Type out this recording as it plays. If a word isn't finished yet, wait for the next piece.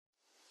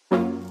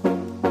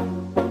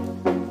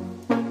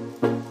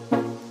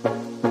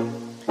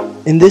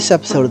In this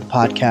episode of the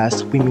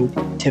podcast, we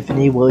meet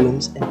Tiffany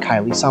Williams and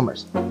Kiley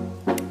Summers,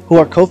 who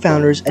are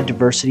co-founders at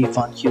Diversity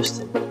Fund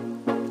Houston,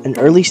 an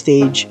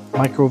early-stage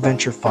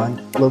micro-venture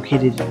fund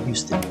located in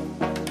Houston.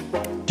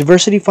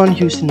 Diversity Fund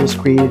Houston was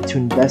created to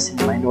invest in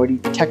minority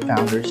tech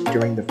founders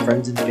during the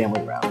Friends and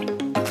Family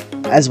round,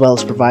 as well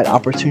as provide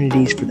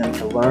opportunities for them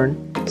to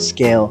learn,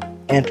 scale,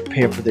 and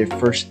prepare for their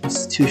first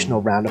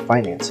institutional round of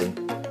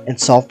financing and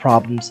solve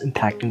problems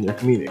impacting their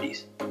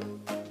communities.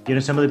 You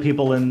know, some of the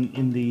people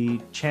in the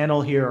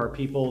channel here are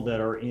people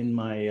that are in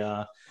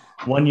my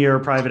 1-year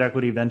private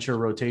equity venture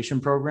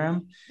rotation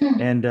program.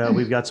 And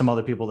we've got some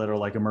other people that are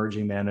like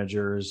emerging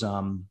managers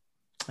and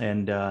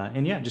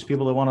yeah, just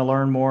people that want to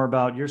learn more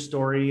about your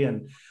story.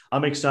 And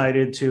I'm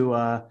excited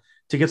to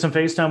get some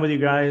FaceTime with you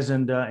guys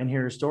and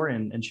hear your story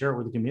and share it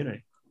with the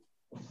community.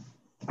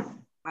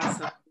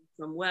 Awesome.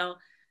 Well,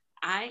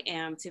 I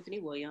am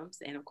Tiffany Williams.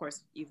 And of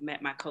course, you've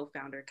met my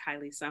co-founder,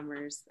 Kiley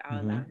Summers. I'll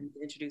allow him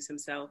to introduce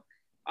himself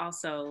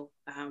also,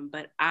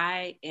 but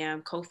I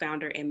am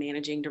co-founder and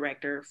managing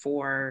director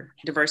for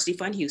Diversity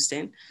Fund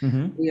Houston.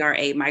 We are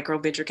a micro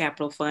venture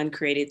capital fund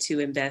created to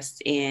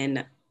invest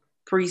in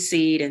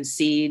pre-seed and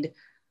seed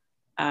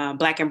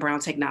Black and Brown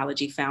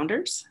technology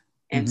founders.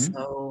 And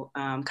so,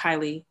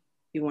 Kiley,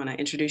 you want to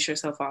introduce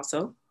yourself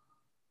also?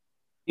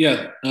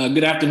 Yeah,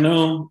 good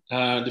afternoon,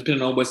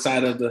 depending on what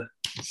side of the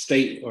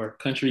state or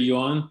country you're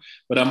on.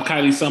 But I'm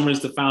Kiley Summers,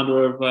 the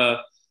founder of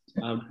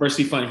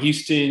Diversity Fund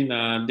Houston.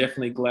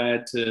 Definitely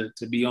glad to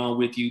be on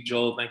with you,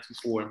 Joel. Thank you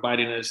for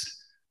inviting us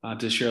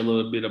to share a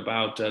little bit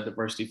about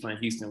Diversity Fund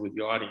Houston with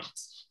your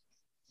audience.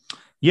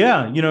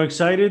 Yeah,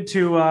 excited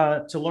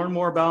to learn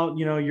more about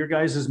your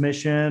guys'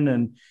 mission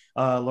and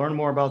learn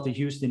more about the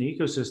Houston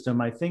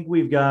ecosystem. I think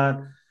we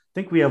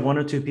have 1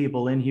 or 2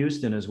 people in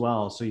Houston as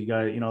well. So you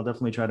guys,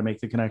 definitely try to make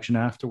the connection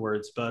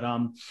afterwards.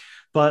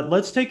 But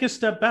let's take a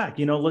step back.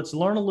 Let's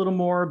learn a little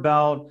more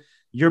about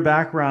your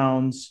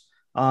backgrounds.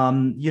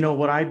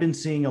 What I've been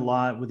seeing a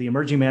lot with the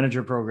emerging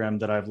manager program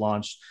that I've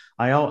launched,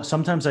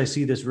 sometimes I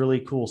see this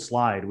really cool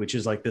slide, which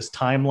is like this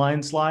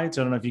timeline slide.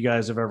 So I don't know if you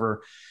guys have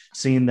ever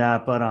seen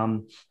that,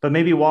 but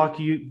maybe walk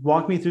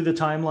me through the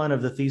timeline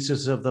of the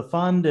thesis of the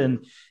fund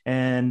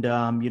and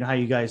how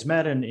you guys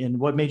met and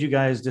what made you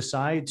guys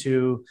decide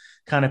to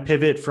kind of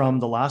pivot from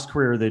the last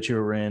career that you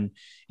were in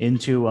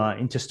into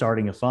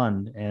starting a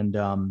fund and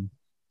kind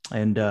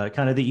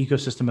of the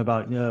ecosystem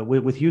about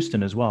with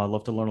Houston as well. I'd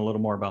love to learn a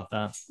little more about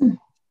that.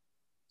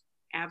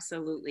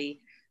 Absolutely.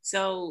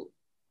 So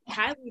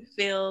Kiley,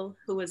 Phil,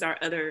 who is our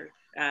other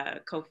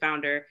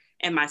co-founder,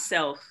 and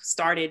myself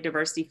started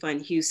Diversity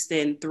Fund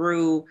Houston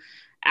through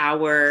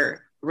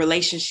our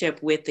relationship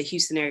with the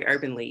Houston Area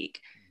Urban League.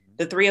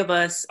 The 3 of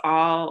us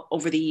all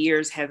over the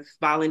years have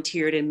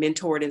volunteered and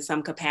mentored in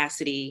some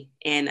capacity.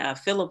 And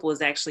Philip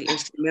was actually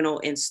instrumental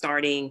in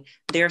starting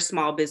their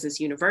small business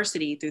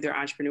university through their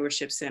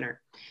entrepreneurship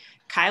center.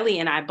 Kiley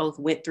and I both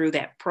went through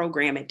that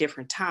program at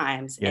different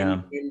times.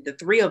 Yeah. And the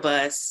 3 of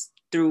us,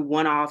 through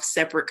one-off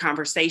separate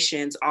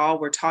conversations, all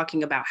were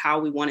talking about how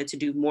we wanted to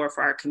do more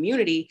for our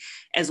community,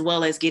 as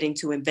well as getting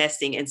to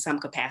investing in some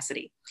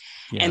capacity.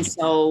 Yeah. And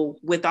so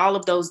with all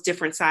of those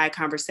different side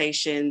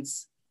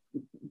conversations,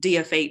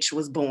 DFH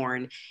was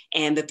born,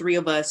 and the 3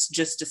 of us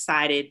just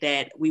decided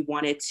that we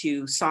wanted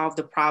to solve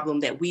the problem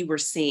that we were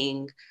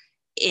seeing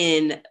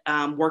in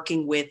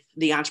working with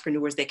the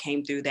entrepreneurs that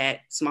came through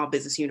that small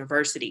business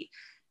university.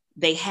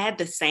 They had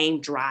the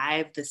same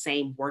drive, the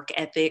same work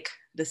ethic,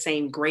 the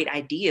same great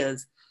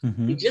ideas.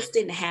 We just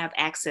didn't have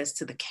access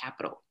to the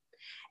capital.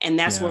 And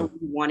that's where we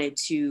wanted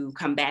to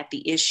combat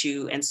the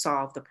issue and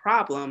solve the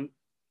problem,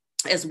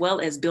 as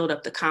well as build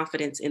up the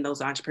confidence in those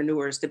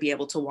entrepreneurs to be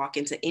able to walk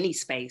into any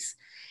space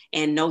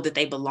and know that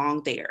they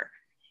belong there.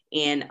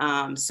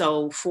 And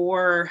so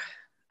for,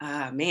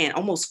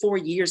 almost 4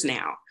 years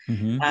now,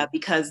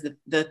 because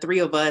the 3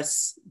 of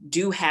us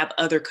do have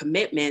other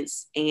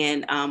commitments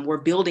and we're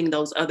building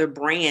those other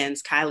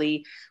brands.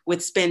 Kiley with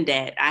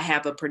Spendet, I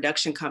have a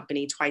production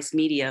company, Twice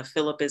Media.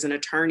 Philip is an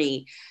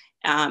attorney.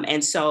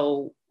 And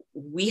so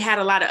we had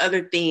a lot of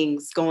other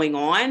things going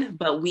on,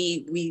 but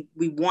we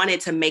wanted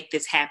to make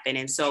this happen.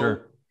 And so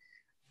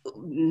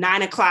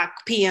 9:00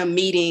 p.m.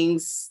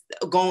 meetings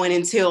going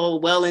until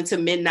well into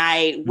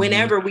midnight,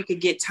 whenever we could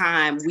get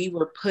time, we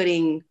were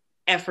putting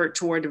effort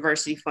toward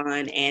Diversity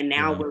Fund. And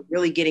now we're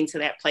really getting to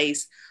that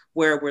place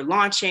where we're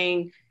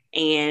launching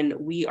and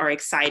we are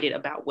excited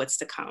about what's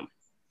to come.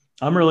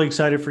 I'm really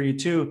excited for you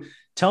too.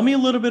 Tell me a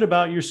little bit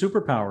about your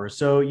superpowers.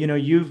 So,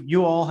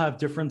 you all have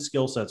different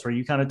skill sets, right?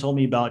 You kind of told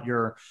me about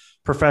your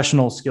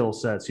professional skill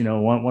sets.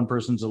 One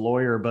person's a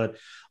lawyer, but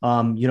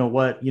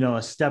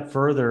a step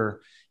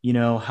further,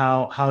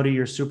 how do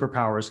your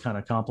superpowers kind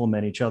of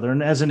complement each other?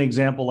 And as an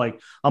example,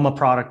 like I'm a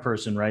product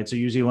person, right? So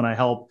usually when I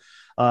help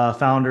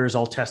founders,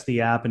 I'll test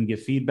the app and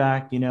give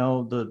feedback.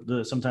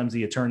 Sometimes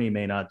the attorney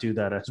may not do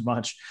that as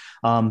much.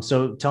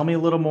 So tell me a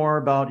little more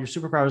about your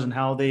superpowers and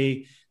how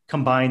they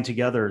combine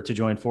together to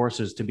join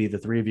forces to be the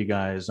 3 of you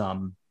guys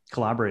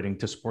collaborating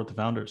to support the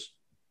founders.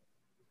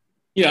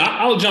 Yeah,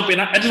 I'll jump in.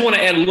 I just want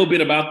to add a little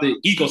bit about the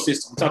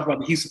ecosystem. Talk about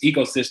the Houston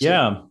ecosystem.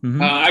 Yeah.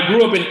 I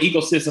grew up in an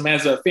ecosystem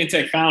as a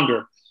fintech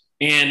founder,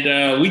 and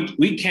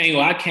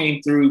I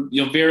came through,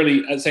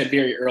 I'd say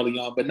very early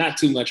on, but not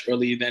too much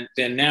earlier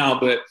than now,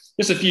 but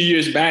just a few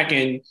years back.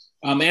 And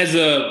as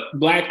a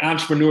Black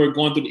entrepreneur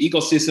going through the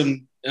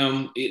ecosystem,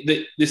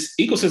 this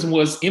ecosystem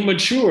was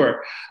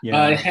immature.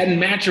 It hadn't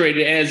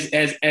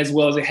maturated as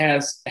well as it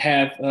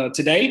have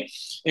today.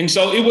 And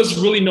so it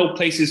was really no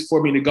places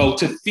for me to go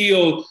to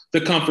feel the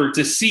comfort,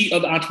 to see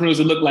other entrepreneurs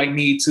that look like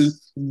me, to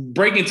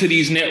break into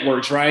these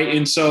networks, right?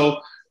 And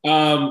so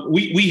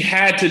we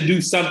had to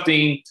do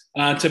something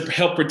to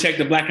help protect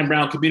the Black and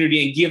brown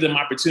community and give them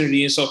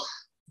opportunity. And so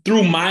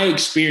through my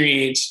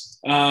experience,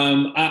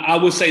 I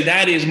would say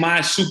that is my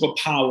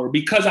superpower,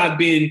 because I've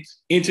been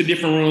into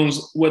different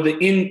rooms, whether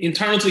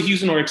internal to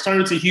Houston or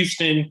external to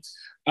Houston,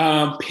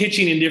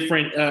 pitching in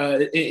different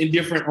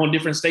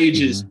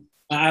stages. Mm-hmm.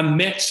 I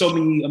met so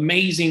many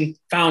amazing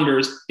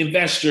founders,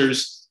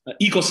 investors,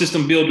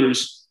 ecosystem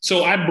builders.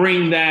 So I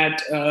bring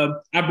that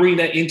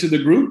into the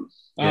group.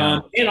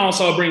 And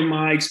also I bring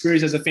my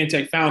experience as a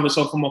fintech founder.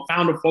 So from a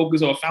founder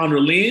focus or a founder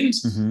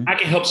lens, I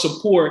can help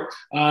support.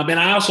 And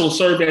I also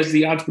serve as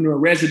the entrepreneur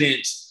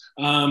resident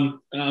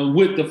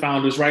with the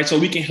founders, right? So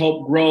we can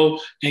help grow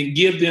and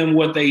give them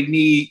what they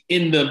need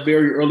in the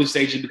very early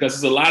stages, because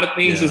there's a lot of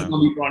things that's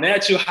going to be thrown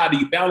at you. How do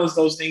you balance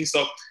those things?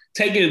 So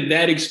taking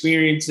that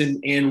experience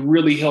and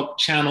really help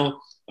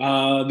channel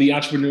the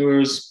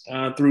entrepreneurs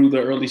through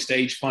the early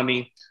stage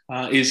funding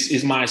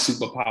is my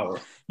superpower.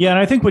 Yeah. And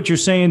I think what you're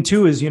saying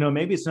too is,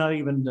 maybe it's not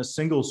even a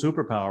single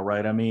superpower,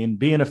 right? I mean,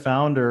 being a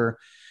founder,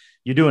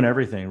 you're doing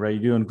everything, right?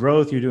 You're doing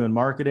growth, you're doing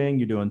marketing,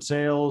 you're doing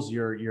sales,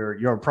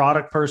 you're a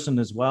product person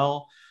as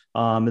well.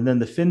 And then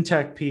the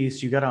fintech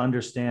piece, you got to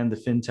understand the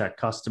fintech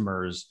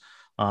customers.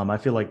 I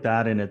feel like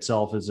that in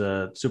itself is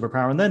a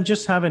superpower. And then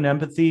just having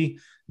empathy,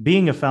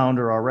 being a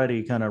founder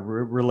already, kind of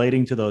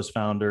relating to those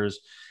founders.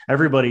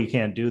 Everybody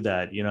can't do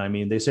that. I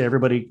mean, they say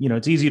everybody,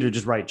 it's easy to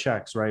just write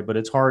checks, right? But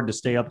it's hard to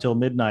stay up till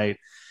midnight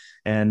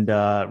and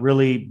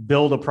really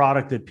build a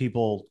product that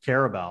people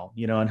care about,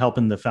 and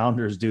helping the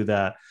founders do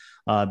that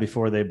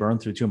before they burn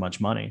through too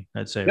much money,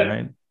 I'd say,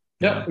 right?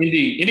 Yeah,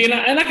 indeed.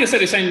 And I can say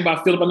the same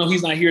about Philip. I know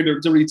he's not here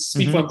to really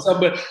speak for himself,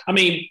 but I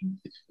mean,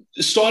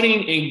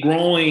 starting and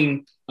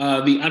growing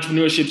the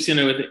entrepreneurship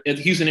center at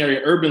the Houston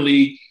Area Urban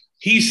League,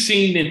 he's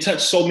seen and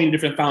touched so many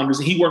different founders,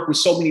 and he worked with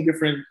so many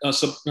different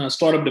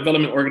startup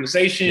development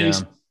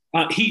organizations.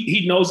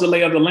 He knows the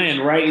lay of the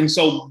land, right? And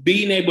so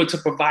being able to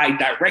provide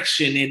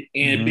direction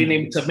and being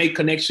able to make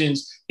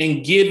connections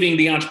and giving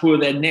the entrepreneur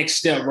that next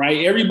step,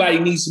 right? Everybody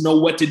needs to know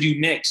what to do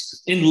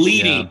next in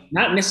leading,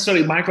 not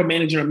necessarily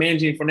micromanaging or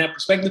managing from that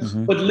perspective,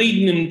 but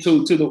leading them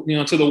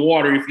to the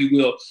water, if you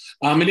will.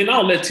 And then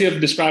I'll let Tiff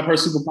describe her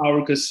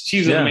superpower, because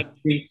she's an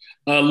amazing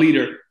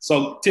leader.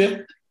 So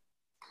Tiff.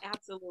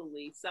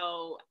 Absolutely.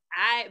 So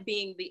I,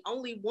 being the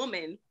only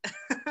woman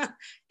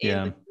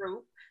in the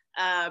group,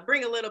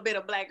 bring a little bit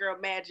of Black girl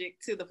magic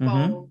to the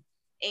fold.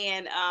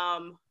 And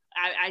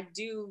I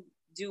do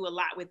a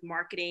lot with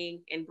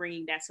marketing and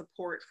bringing that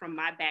support from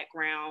my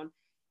background.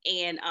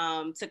 And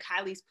to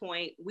Kiley's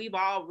point, we've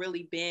all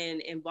really been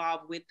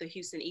involved with the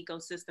Houston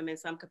ecosystem in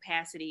some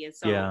capacity. And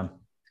so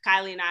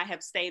Kiley and I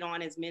have stayed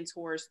on as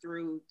mentors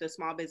through the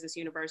Small Business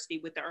University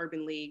with the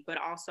Urban League, but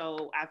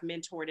also I've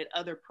mentored at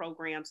other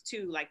programs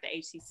too, like the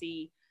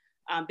HCC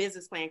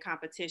business plan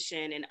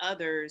competition and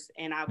others.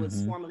 And I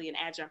was formerly an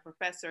adjunct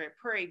professor at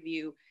Prairie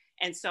View.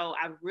 And so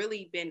I've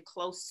really been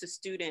close to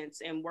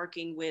students and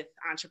working with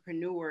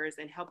entrepreneurs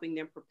and helping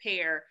them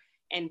prepare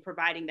and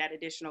providing that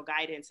additional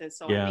guidance. And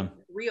so I think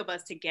the three of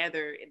us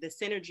together, the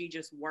synergy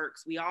just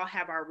works. We all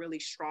have our really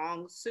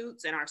strong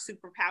suits and our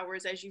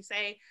superpowers, as you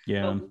say,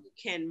 but we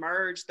can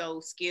merge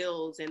those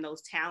skills and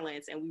those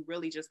talents, and we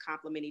really just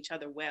complement each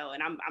other well.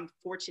 And I'm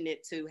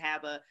fortunate to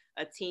have a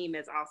team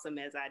as awesome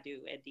as I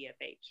do at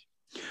DFH.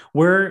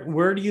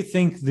 Where do you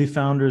think the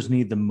founders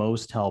need the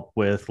most help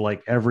with,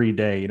 like, every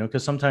day?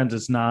 Because sometimes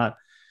it's not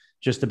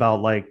just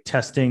about like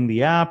testing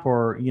the app,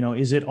 or,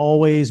 is it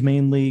always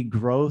mainly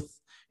growth?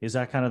 Is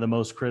that kind of the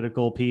most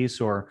critical piece?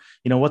 Or,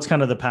 what's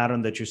kind of the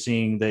pattern that you're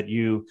seeing that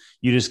you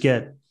just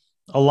get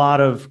a lot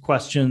of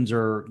questions,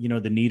 or,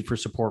 the need for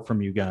support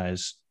from you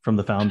guys, from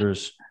the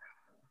founders?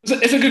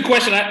 It's a good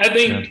question. I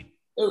think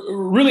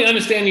really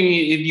understanding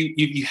if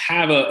you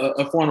have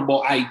a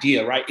formidable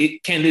idea, right?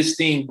 Can this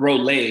thing grow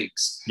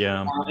legs?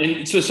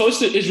 And so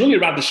it's really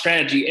about the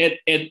strategy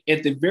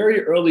at the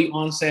very early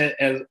onset,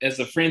 as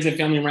the friends and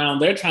family around,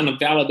 they're trying to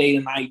validate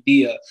an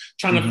idea,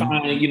 trying to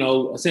find,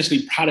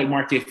 essentially product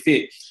market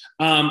fit.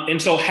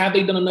 And so have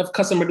they done enough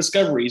customer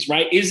discoveries,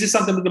 right? Is this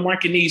something that the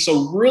market needs?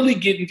 So really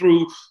getting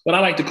through what I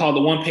like to call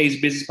the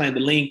one-page business plan,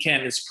 the lean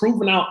canvas,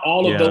 proving out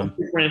all of those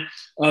different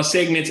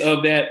segments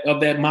of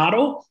that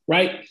model,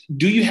 right?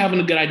 Do you have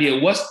a good idea?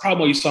 What's the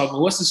problem you're solving?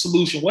 What's the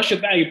solution? What's your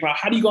value prop?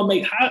 How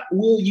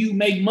will you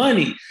make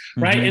money,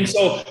 right? And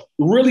so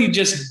really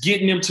just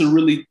getting them to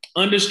really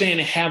understand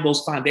and have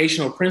those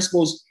foundational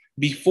principles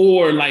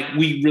before like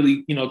we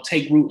really,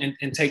 take root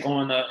and take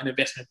on an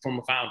investment from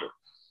a founder.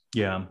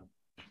 Yeah.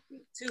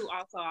 Too,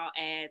 also I'll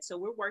add, so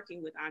we're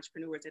working with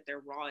entrepreneurs at their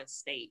rawest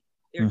state.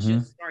 They're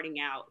just starting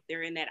out.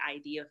 They're in that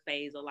idea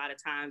phase a lot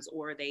of times,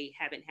 or they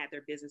haven't had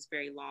their business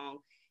very long.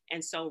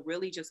 And so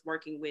really just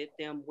working with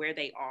them where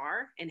they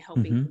are and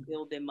helping to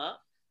build them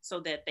up so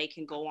that they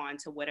can go on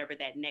to whatever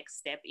that next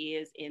step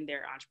is in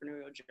their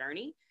entrepreneurial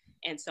journey.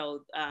 And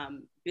so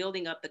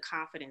building up the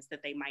confidence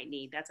that they might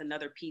need, that's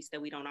another piece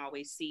that we don't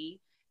always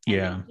see. And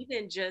then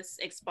even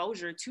just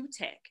exposure to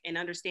tech and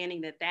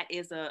understanding that that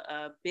is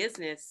a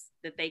business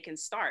that they can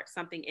start,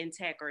 something in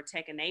tech or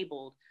tech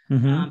enabled,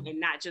 and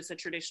not just a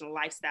traditional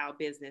lifestyle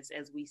business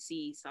as we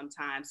see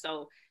sometimes.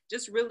 So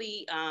just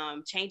really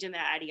changing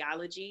that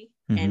ideology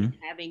and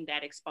having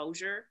that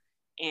exposure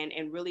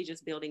and really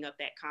just building up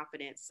that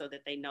confidence so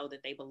that they know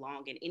that they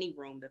belong in any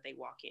room that they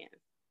walk in.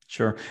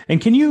 Sure.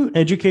 And can you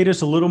educate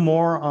us a little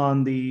more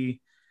on the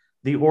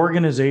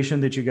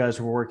organization that you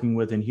guys were working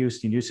with in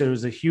Houston? You said it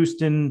was the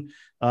Houston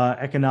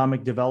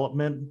Economic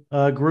Development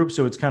Group.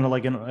 So it's kind of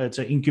like it's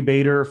an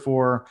incubator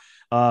for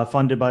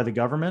funded by the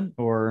government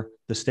or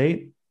the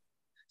state?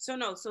 So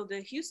no, so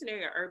the Houston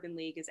Area Urban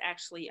League is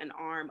actually an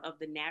arm of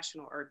the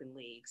National Urban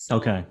League. So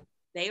okay.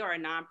 They are a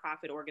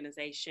nonprofit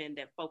organization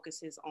that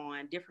focuses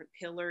on different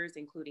pillars,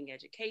 including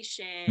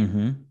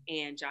education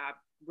and job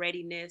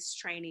readiness,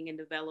 training and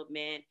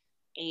development.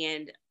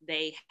 And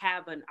they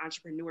have an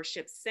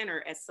entrepreneurship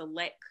center at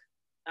select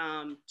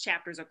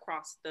chapters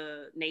across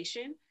the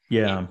nation.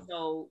 Yeah. And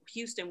so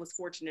Houston was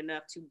fortunate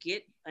enough to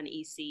get an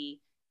EC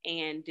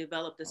and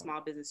develop the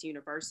Small Business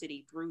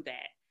University through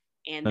that.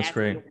 And that's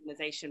great. the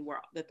organization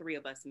where the three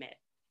of us met.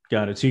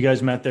 Got it. So you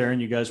guys met there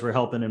and you guys were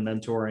helping and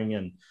mentoring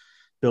and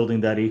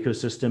building that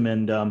ecosystem.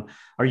 And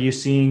are you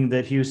seeing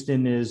that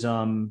Houston is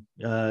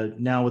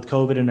now with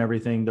COVID and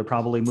everything, they're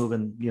probably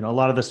moving, a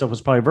lot of the stuff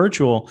was probably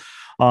virtual.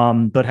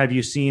 But have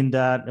you seen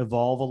that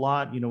evolve a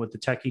lot, with the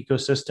tech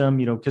ecosystem,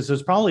 because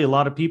there's probably a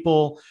lot of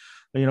people,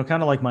 kind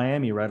of like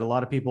Miami, right? A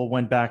lot of people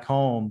went back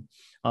home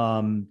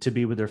to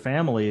be with their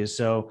families.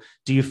 So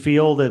do you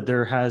feel that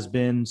there has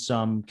been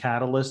some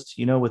catalyst,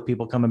 with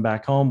people coming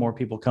back home or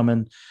people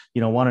coming,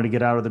 wanting to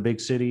get out of the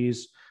big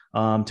cities?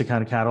 To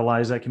kind of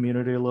catalyze that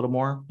community a little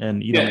more and,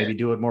 maybe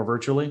do it more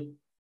virtually?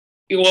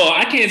 Well,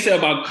 I can't say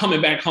about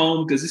coming back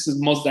home because this is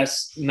the most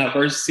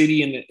diverse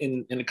city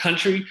in the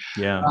country.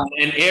 Yeah.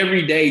 And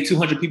every day,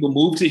 200 people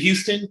move to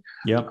Houston.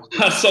 Yep.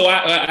 So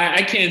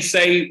I can't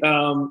say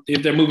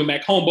if they're moving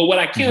back home. But what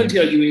I can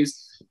tell you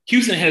is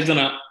Houston has done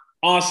an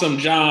awesome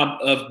job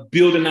of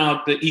building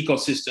out the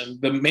ecosystem.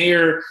 The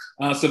mayor,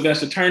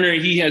 Sylvester Turner,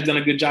 he has done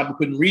a good job of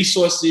putting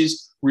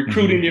resources,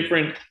 recruiting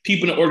different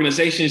people and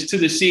organizations to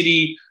the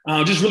city,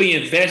 just really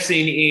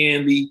investing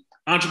in the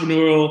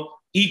entrepreneurial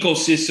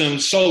ecosystem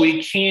so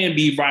it can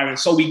be vibrant,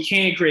 so we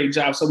can create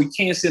jobs, so we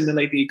can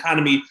stimulate the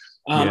economy.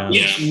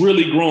 It's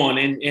really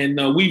growing.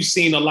 And we've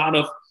seen a lot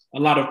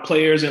of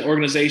players and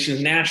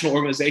organizations, national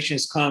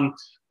organizations come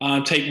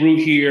take root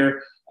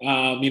here.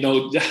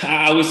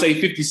 I would say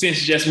 50 Cent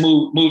just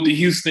moved to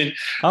Houston.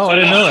 Oh, I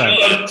didn't know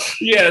that.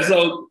 Yeah,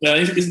 so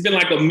it's been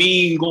like a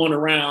meme going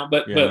around,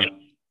 but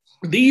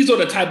these are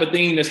the type of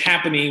things that's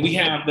happening. We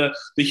have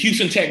the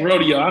Houston Tech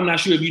Rodeo. I'm not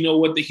sure if you know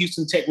what the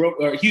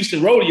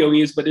Houston Rodeo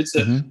is, but it's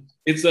a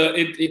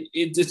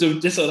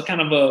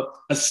kind of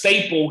a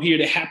staple here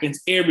that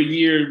happens every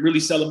year, really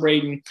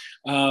celebrating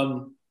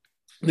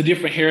the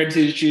different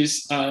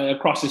heritages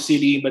across the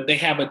city. But they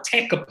have a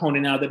tech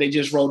component now that they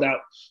just rolled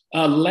out.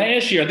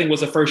 Last year, I think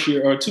was the first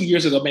year, or 2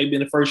 years ago, maybe in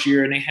the first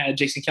year, and they had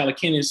Jason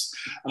Calacanis.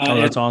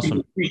 That's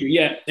awesome.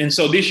 Yeah, and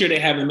so this year they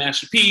have a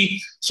Master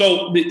P.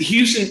 So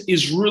Houston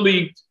is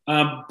really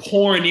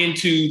pouring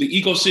into the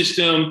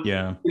ecosystem,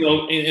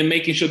 and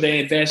making sure they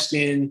invest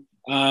in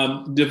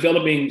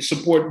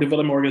support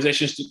development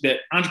organizations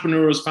that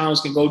entrepreneurs,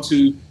 founders can go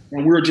to,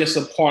 and we're just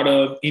a part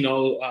of,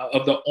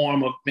 of the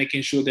arm of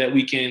making sure that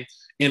we can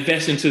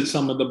invest into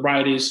some of the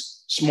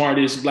brightest,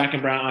 smartest Black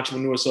and brown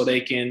entrepreneurs so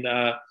they can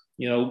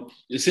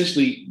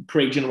essentially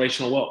create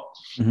generational wealth.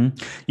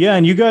 Yeah.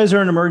 And you guys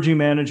are an emerging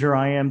manager.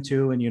 I am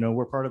too. And,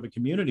 we're part of a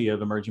community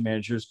of emerging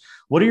managers.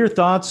 What are your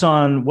thoughts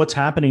on what's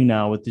happening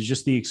now with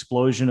just the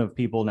explosion of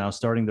people now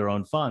starting their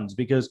own funds?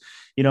 Because,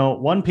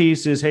 one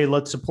piece is, hey,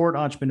 let's support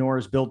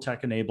entrepreneurs, build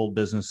tech-enabled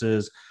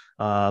businesses,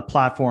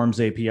 platforms,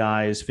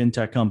 APIs,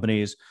 fintech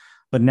companies.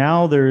 But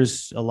now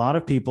there's a lot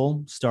of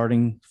people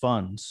starting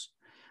funds.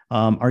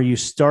 Are you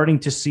starting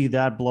to see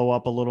that blow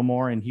up a little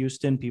more in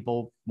Houston,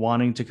 people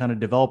wanting to kind of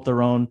develop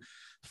their own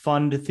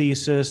fund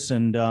thesis?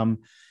 And,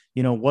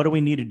 what do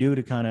we need to do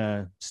to kind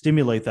of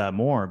stimulate that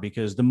more?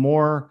 Because the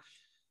more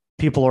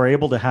people are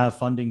able to have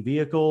funding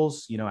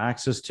vehicles,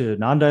 access to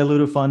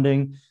non-dilutive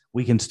funding,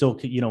 we can still,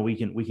 we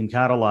can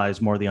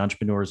catalyze more of the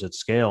entrepreneurs at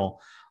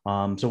scale.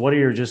 So what are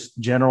your just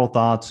general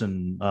thoughts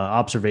and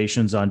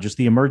observations on just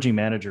the emerging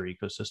manager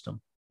ecosystem?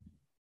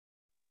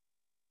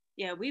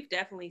 Yeah, we've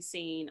definitely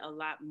seen a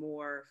lot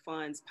more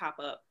funds pop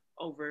up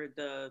over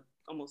the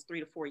almost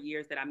 3 to 4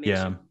 years that I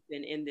mentioned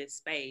been in this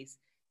space.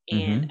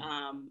 And,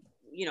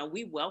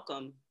 we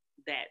welcome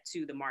that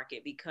to the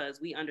market, because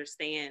we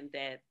understand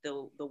that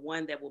the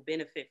one that will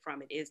benefit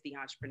from it is the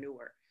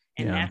entrepreneur.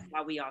 And that's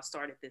why we all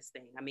started this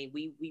thing. I mean,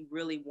 we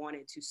really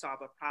wanted to solve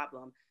a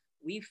problem.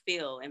 We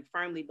feel and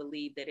firmly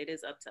believe that it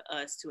is up to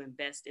us to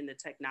invest in the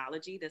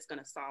technology that's going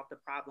to solve the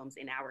problems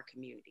in our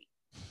community.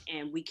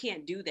 And we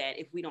can't do that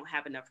if we don't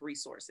have enough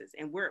resources.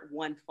 And we're at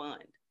one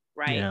fund,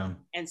 right? Yeah.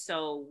 And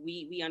so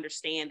we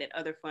understand that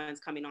other funds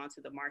coming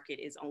onto the market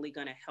is only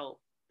going to help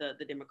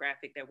the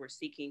demographic that we're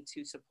seeking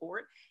to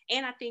support.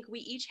 And I think we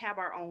each have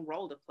our own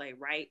role to play,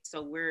 right?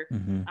 So we're,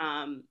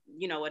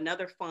 you know,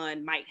 another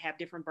fund might have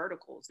different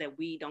verticals that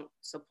we don't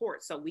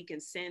support. So we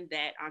can send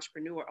that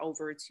entrepreneur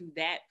over to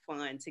that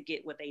fund to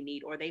get what they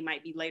need, or they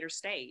might be later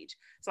stage.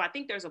 So I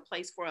think there's a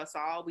place for us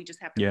all. We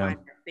just have to find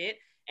our fit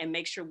and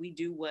make sure we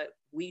do what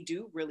we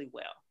do really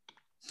well.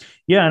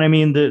 Yeah. And I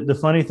mean, the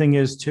funny thing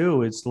is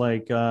too, it's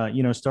like,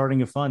 you know,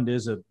 starting a fund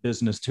is a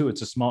business too.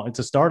 It's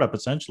a startup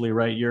essentially,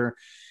 right? You're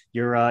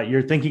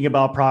thinking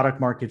about product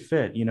market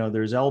fit. You know,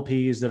 there's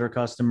LPs that are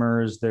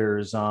customers.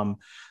 There's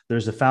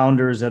the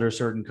founders that are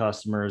certain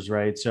customers,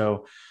 right?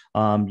 So,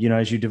 you know,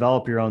 as you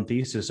develop your own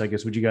thesis, I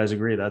guess, would you guys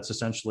agree that's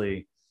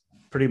essentially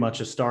pretty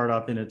much a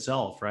startup in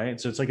itself, right?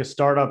 So it's like a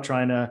startup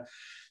trying to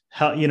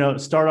help, you know,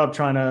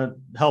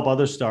 help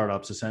other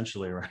startups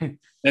essentially, right?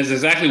 That's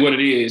exactly what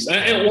it is.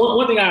 And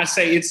one thing I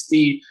say, it's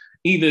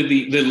either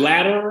the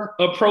latter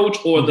approach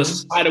or the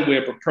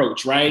spiderweb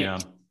approach, right? Yeah.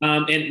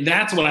 And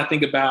that's what I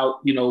think about,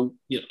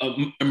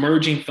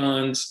 emerging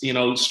funds,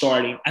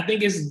 starting. I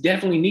think it's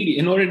definitely needed.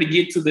 In order to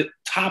get to the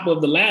top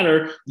of the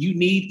ladder, you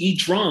need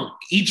each rung.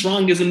 Each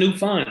rung is a new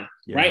fund,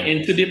 right?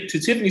 And to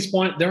Tiffany's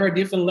point, there are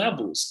different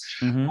levels.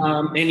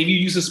 And if you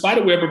use the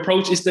spiderweb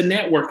approach, it's the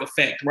network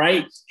effect,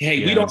 right?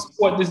 Hey, we don't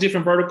support this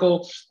different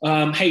vertical.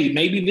 Hey,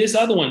 maybe this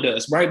other one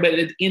does, right? But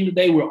at the end of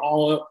the day, we're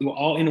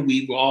all in a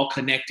weave. We're all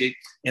connected.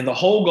 And the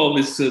whole goal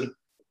is to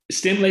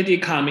stimulate the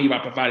economy by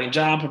providing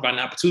jobs, providing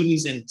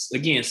opportunities, and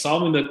again,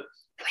 solving the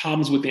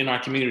problems within our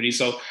community.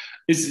 So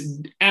it's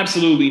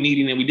absolutely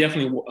needed, and we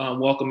definitely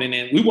welcome it.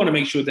 And we want to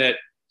make sure that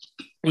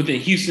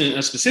within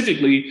Houston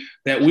specifically,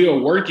 that we are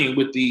working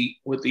with the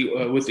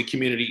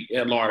community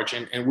at large,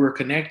 and we're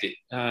connected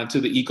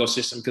to the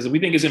ecosystem, because we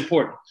think it's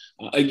important.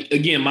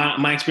 Again,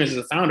 my experience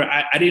as a founder,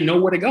 I didn't know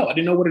where to go. I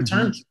didn't know where to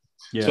turn to.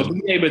 Yeah. So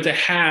being able to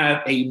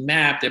have a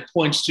map that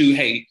points to,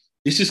 hey,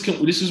 this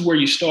is where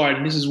you start,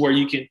 and this is where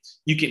you can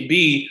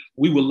be.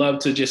 We would love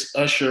to just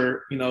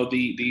usher,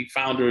 the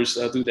founders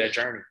through that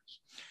journey.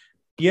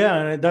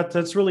 Yeah,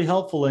 that's really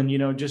helpful.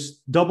 And,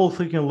 just double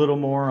clicking a little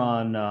more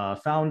on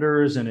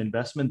founders and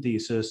investment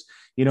thesis,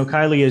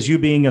 Kiley, as you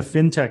being a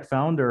fintech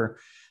founder,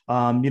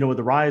 with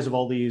the rise of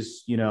all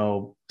these,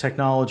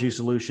 technology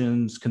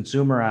solutions,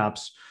 consumer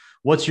apps,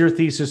 what's your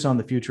thesis on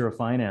the future of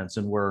finance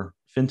and where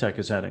fintech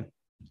is heading?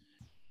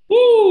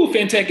 Ooh,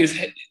 fintech is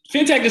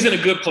in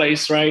a good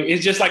place, right?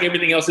 It's just like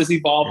everything else is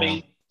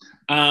evolving.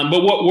 Yeah.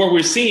 But what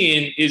we're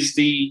seeing is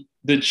the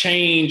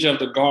change of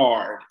the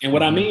guard. And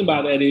what I mean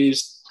by that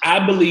is,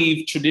 I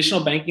believe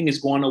traditional banking is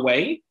going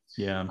away.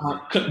 Yeah.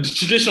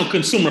 Traditional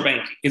consumer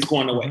banking is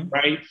going away,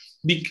 right?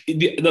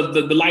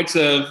 The likes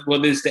of,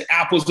 well, there's the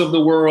Apples of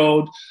the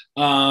world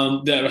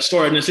that are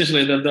starting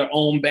essentially their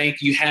own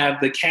bank. You have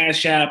the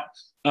Cash App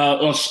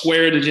or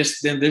Square they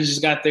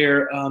just got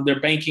their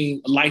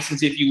banking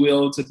license, if you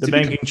will, to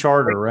banking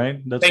charter, right?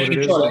 That's what it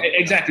is. Charter.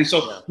 Exactly.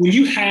 So when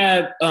you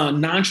have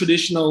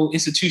non-traditional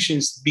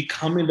institutions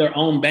becoming their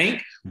own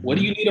bank, what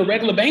do you need a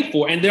regular bank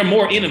for? And they're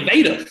more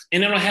innovative,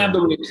 and they don't have the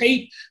red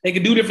tape. They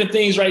can do different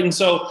things, right? And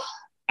so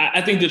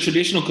I think the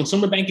traditional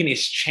consumer banking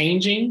is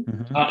changing,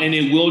 and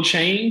it will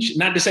change.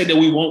 Not to say that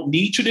we won't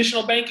need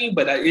traditional banking,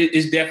 but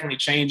it's definitely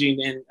changing,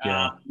 and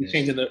it's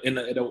changing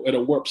at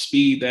a warp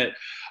speed that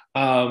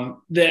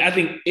I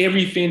think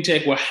every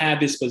fintech will have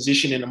this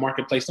position in the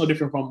marketplace, no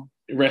different from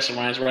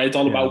restaurants, right? It's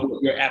all about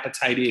what your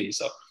appetite is.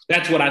 So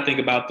that's what I think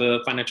about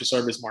the financial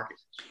service market.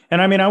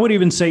 And I mean, I would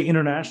even say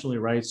internationally,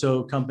 right?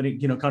 So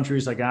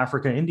countries like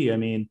Africa, India, I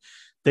mean,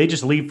 they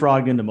just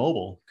leapfrogged into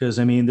mobile because,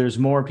 I mean, there's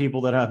more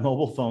people that have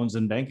mobile phones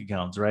than bank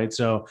accounts, right?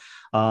 So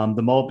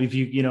if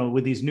you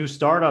with these new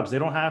startups, they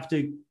don't have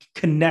to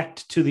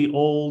connect to the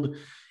old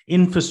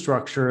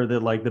infrastructure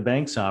that like the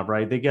banks have,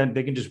 right? They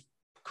can just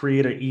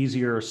create an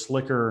easier,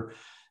 slicker,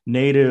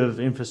 native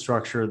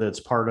infrastructure that's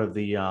part of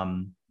the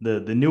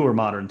newer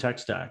modern tech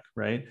stack,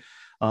 right?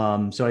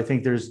 So I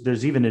think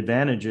there's even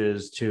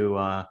advantages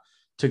to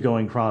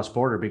going cross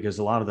border, because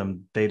a lot of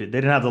them they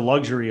didn't have the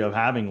luxury of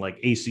having like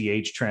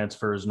ACH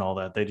transfers and all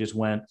that. They just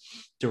went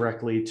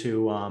directly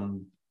to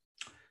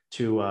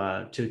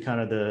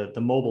kind of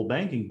the mobile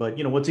banking. But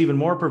what's even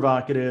more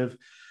provocative,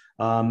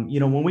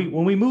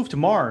 when we move to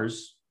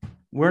Mars,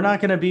 we're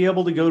not going to be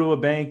able to go to a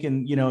bank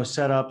and,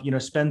 set up,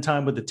 spend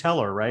time with the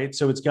teller, right?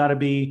 So it's got to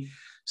be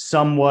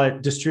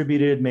somewhat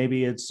distributed.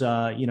 Maybe it's,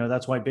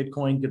 that's why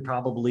Bitcoin could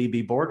probably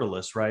be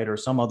borderless, right? Or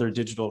some other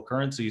digital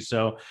currency.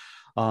 So,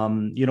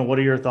 what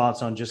are your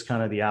thoughts on just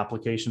kind of the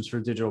applications for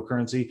digital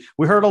currency?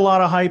 We heard a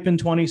lot of hype in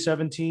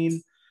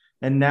 2017,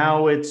 And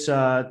now it's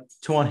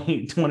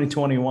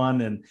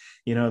 2021 and,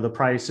 the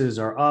prices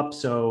are up.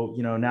 So,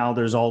 now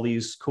there's all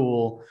these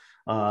cool,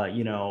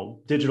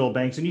 digital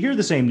banks, and you hear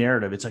the same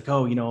narrative. It's like,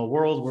 oh, a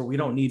world where we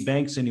don't need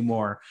banks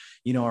anymore.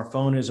 Our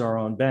phone is our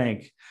own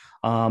bank.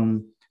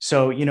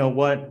 So,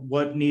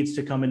 what needs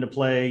to come into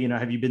play?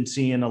 Have you been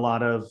seeing a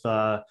lot of,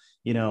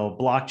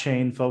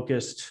 blockchain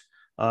focused,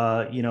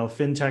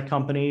 fintech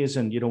companies,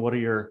 and, what are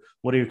your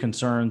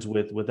concerns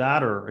with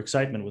that, or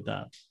excitement with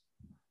that?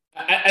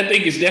 I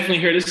think it's definitely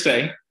here to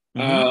stay.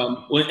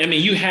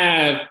 You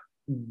have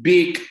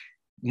big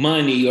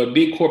money or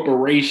big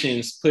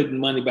corporations putting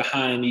money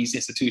behind these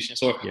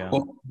institutions, or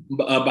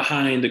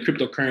behind the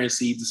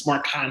cryptocurrency, the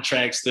smart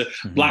contracts, the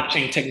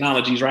blockchain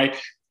technologies, right?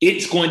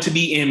 It's going to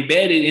be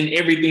embedded in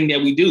everything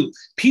that we do.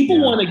 People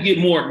want to get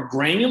more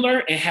granular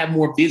and have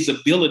more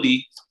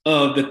visibility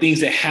of the things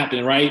that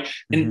happen, right?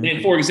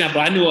 And for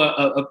example, I knew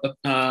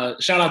a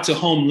shout out to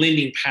Home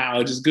Lending Pal,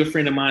 which is a good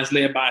friend of mine,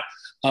 led by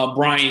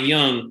Brian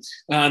Young.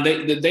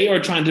 They are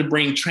trying to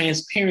bring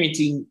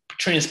transparency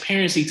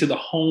to the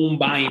home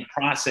buying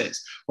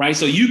process, right?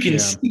 So you can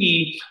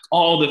see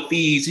all the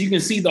fees, you can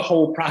see the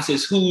whole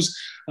process, who's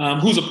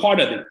a part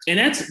of it. And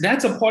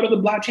that's a part of the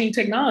blockchain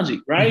technology,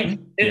 right?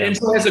 And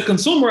so as a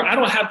consumer, I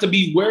don't have to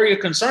be worried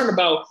or concerned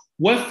about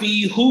what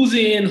fee, who's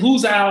in,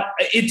 who's out.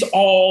 It's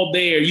all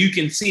there. You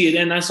can see it.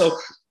 And so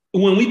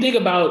when we think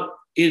about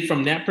it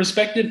from that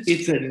perspective,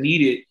 it's a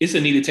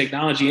needed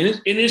technology,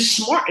 and it's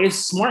smart.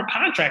 It's smart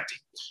contracting.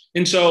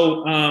 And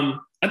so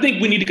I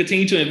think we need to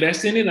continue to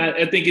invest in it.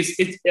 I think it's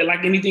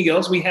like anything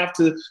else. We have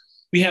to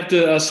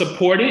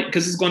support it,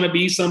 because it's going to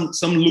be some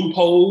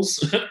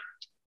loopholes.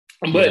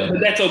 But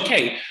that's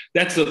okay.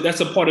 That's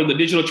a part of the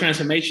digital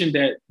transformation,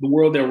 that the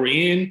world that we're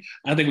in.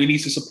 I think we need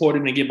to support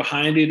it and get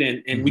behind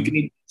it, and we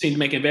can continue to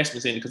make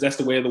investments in it, because that's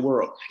the way of the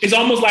world. It's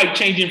almost like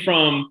changing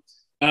from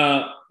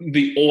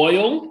the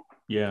oil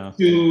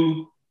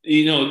to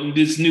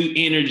this new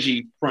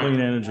energy front. Clean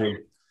energy.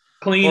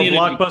 Clean or energy.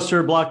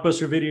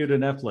 Blockbuster video to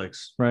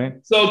Netflix, right?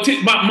 So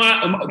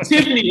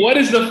Tiffany, what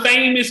is the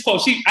famous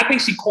quote? I think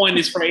she coined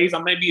this phrase.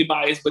 I may be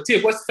biased, but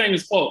Tiff, what's the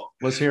famous quote?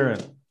 Let's hear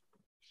it.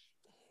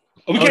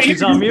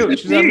 She's on mute.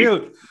 She's on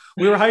mute.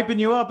 We were hyping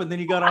you up, and then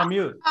you got on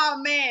mute.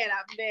 Oh man.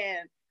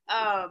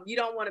 You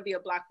don't want to be a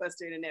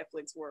Blockbuster in the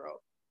Netflix world.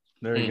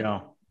 There you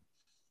go.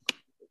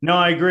 No,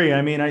 I agree.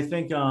 I mean, I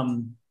think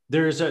so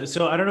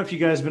I don't know if you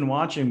guys have been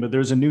watching, but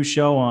there's a new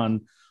show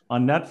on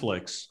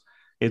Netflix.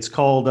 It's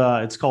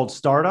called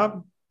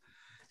Startup,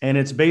 and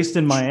it's based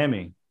in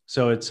Miami.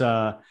 So it's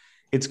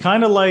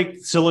kind of like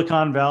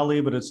Silicon Valley,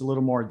 but it's a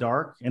little more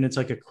dark, and it's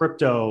like a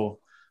crypto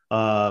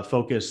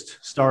focused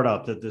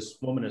startup that this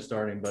woman is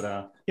starting.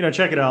 But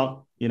check it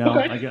out.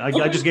 Okay.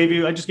 I just gave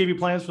you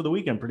plans for the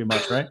weekend, pretty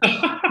much, right?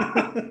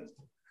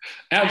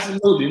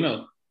 Absolutely,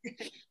 no.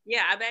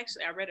 Yeah, I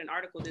read an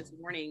article this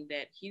morning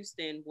that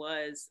Houston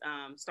was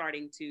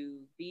starting to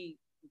be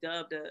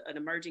dubbed an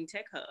emerging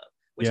tech hub,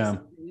 which is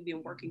something we've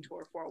been working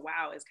toward for a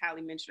while. As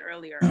Kiley mentioned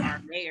earlier,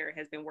 our mayor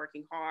has been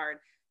working hard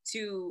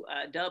to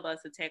dub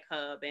us a tech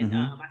hub, and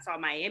I saw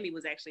Miami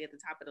was actually at the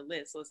top of the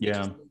list. So it's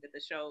interesting that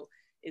the show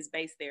is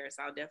based there.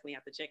 So I'll definitely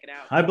have to check it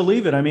out. I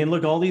believe it. I mean,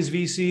 look, all these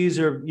VCs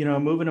are,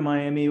 moving to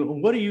Miami.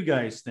 What do you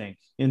guys think?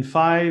 In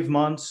 5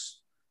 months,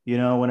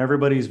 when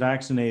everybody's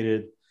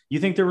vaccinated, you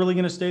think they're really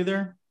going to stay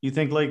there? You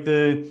think like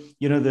the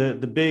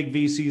big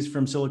VCs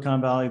from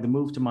Silicon Valley, the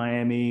move to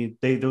Miami,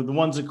 the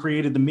ones that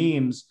created the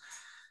memes,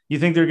 you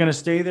think they're going to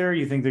stay there?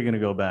 You think they're going to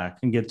go back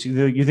and you think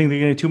they're going to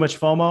get too much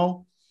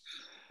FOMO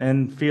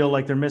and feel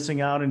like they're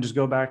missing out and just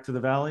go back to the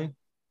Valley?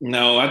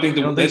 No, I think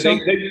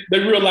they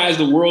realize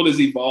the world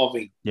is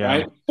evolving,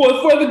 right?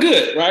 For the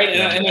good, right?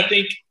 And I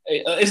think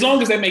as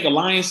long as they make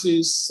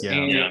alliances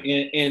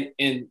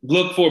and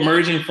look for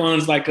emerging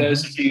funds like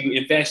us to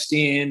invest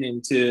in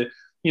and to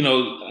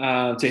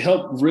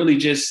help really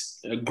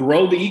just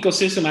grow the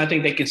ecosystem, I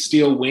think they can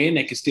still win.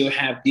 They can still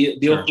have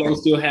deal flow,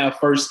 still have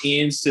first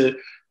ends to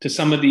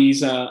some of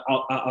these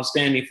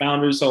outstanding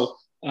founders. So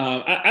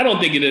I don't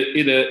think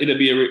it'll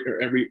be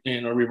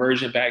a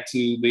reversion back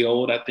to the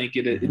old. I think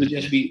it'll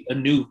just be a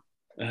new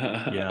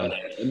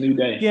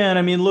day. Yeah, and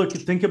I mean, look,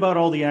 think about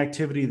all the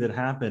activity that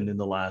happened in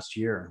the last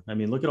year. I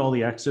mean, look at all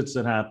the exits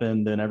that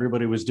happened, and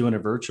everybody was doing it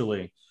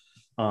virtually.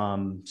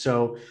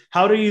 So,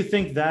 how do you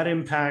think that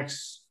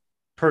impacts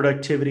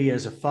productivity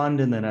as a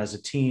fund and then as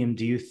a team?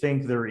 Do you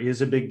think there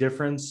is a big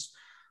difference?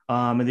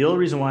 And the only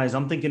reason why is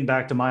I'm thinking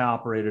back to my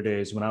operator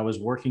days when I was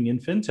working in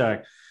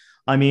fintech.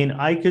 I mean,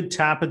 I could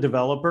tap a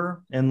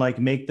developer and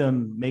make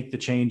them make the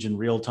change in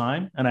real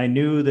time. And I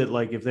knew that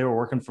if they were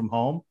working from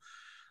home,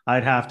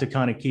 I'd have to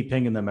kind of keep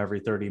pinging them every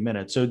 30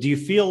 minutes. So do you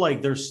feel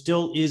like there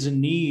still is a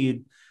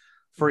need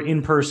for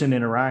in-person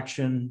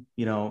interaction,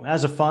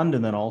 as a fund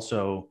and then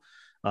also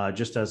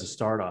just as a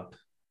startup?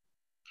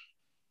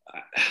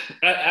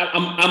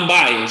 I'm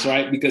biased,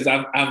 right? Because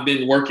I've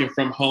been working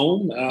from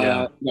home,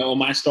 on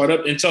my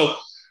startup. And so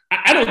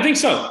I don't think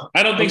so.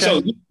 I don't think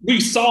so. We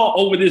saw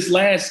over this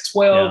last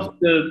 12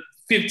 to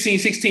 15,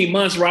 16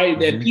 months, right,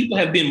 that people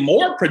have been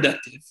more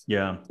productive.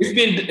 Yeah.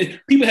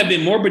 People have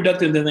been more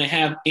productive than they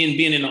have in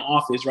being in the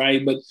office,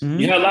 right? But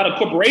you have a lot of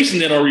corporations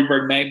that are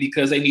revert back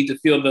because they need to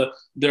fill the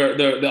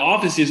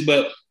offices.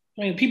 But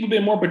I mean, people have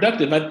been more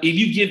productive. If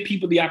you give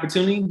people the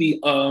opportunity,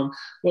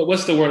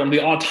 what's the word?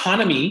 The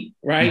autonomy,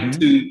 right?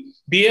 To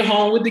be at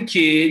home with the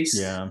kids,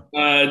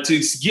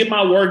 to get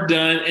my work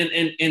done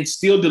and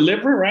still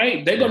deliver,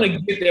 right? They're going to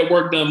get their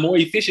work done more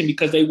efficient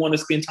because they want to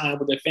spend time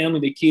with their family,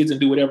 their kids, and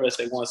do whatever else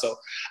they want. So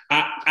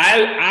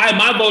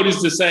my vote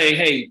is to say,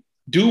 hey,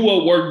 do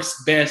what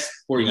works best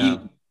for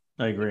you.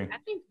 I agree. I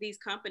think these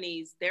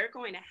companies, they're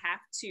going to have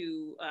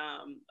to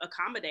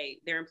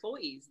accommodate their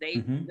employees.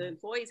 The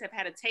employees have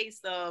had a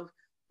taste of,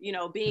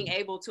 being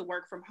able to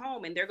work from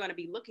home, and they're going to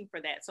be looking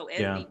for that. So as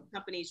these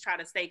companies try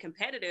to stay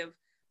competitive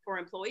for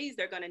employees,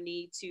 they're going to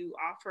need to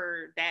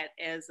offer that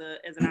as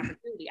an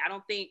opportunity. I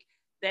don't think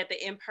that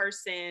the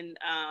in-person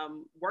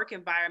work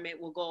environment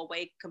will go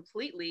away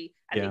completely.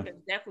 I think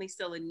there's definitely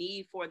still a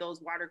need for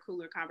those water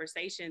cooler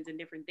conversations and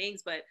different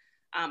things, but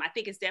I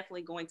think it's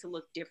definitely going to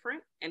look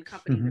different, and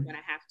companies are going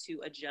to have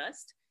to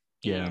adjust.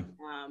 And,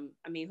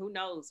 I mean, who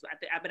knows? But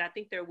I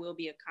think there will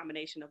be a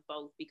combination of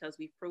both, because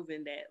we've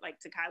proven that, like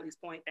to Kiley's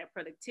point, that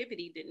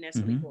productivity didn't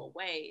necessarily go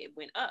away; it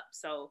went up.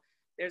 So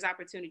there's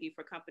opportunity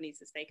for companies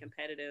to stay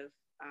competitive.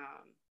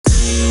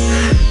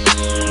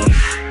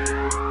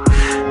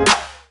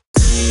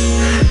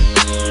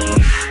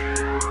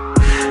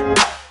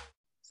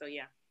 So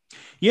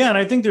yeah, and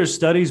I think there's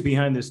studies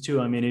behind this too.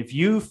 I mean, if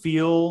you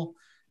feel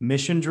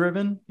mission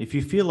driven, if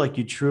you feel like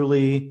you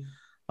truly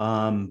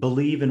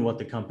believe in what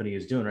the company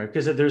is doing, right?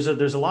 Because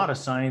there's a lot of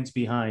science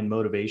behind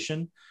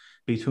motivation,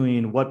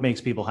 between what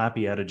makes people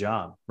happy at a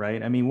job,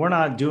 right? I mean, we're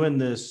not doing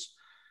this,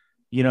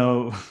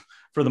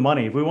 for the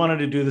money. If we wanted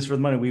to do this for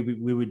the money,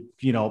 we would,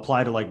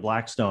 apply to like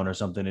Blackstone or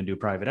something and do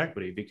private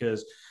equity,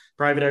 because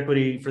private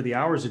equity for the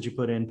hours that you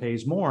put in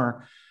pays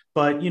more.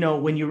 But,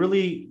 when you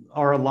really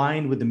are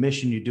aligned with the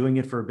mission, you're doing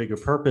it for a bigger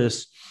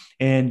purpose,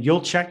 and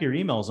you'll check your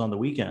emails on the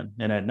weekend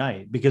and at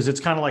night, because it's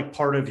kind of like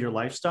part of your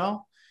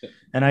lifestyle.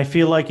 And I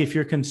feel like if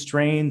you're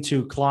constrained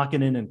to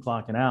clocking in and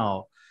clocking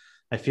out,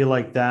 I feel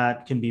like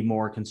that can be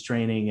more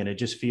constraining, and it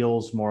just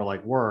feels more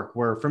like work.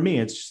 Where for me,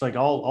 it's just like,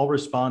 I'll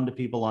respond to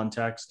people on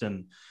text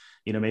and,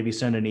 maybe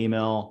send an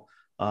email,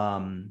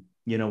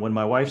 when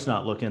my wife's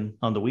not looking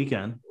on the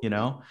weekend,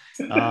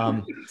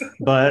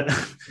 but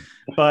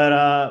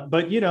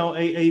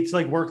it's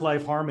like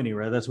work-life harmony,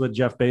 right? That's what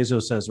Jeff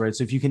Bezos says, right?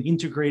 So if you can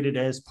integrate it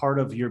as part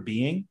of your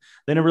being,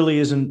 then it really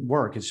isn't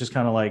work. It's just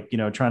kind of like,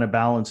 trying to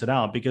balance it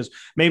out, because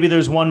maybe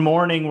there's one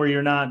morning where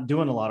you're not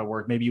doing a lot of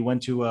work. Maybe you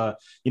went to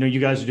you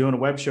guys are doing a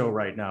web show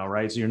right now,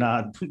 right? So you're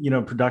not,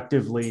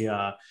 productively,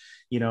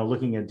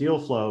 looking at deal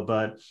flow,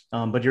 but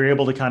you're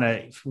able to kind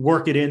of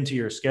work it into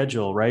your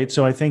schedule, right?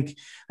 So I think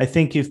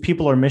if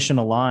people are mission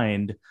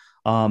aligned,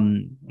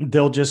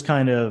 they'll just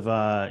kind of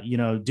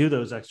do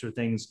those extra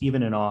things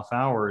even in off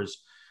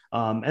hours,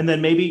 and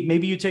then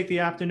maybe you take the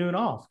afternoon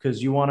off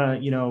because you want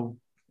to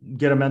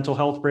get a mental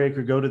health break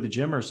or go to the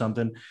gym or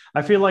something.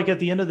 I feel like at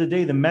the end of the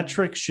day, the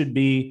metric should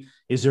be,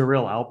 is there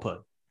real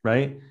output?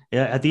 Right.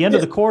 At the end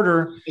of the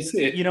quarter,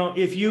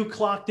 if you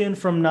clocked in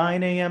from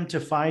 9 a.m. to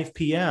 5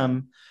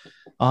 p.m.,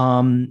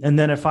 and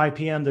then at 5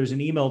 p.m., there's an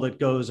email that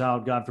goes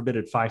out, God forbid,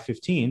 at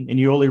 5:15, and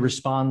you only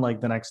respond like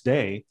the next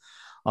day.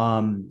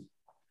 I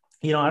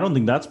don't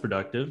think that's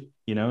productive,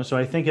 So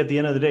I think at the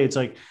end of the day, it's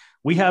like,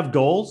 we have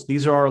goals.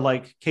 These are our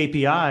like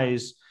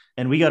KPIs,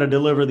 and we got to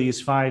deliver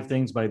these 5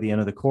 things by the end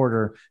of the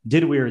quarter.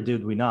 Did we or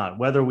did we not?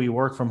 Whether we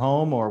work from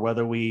home or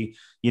whether we,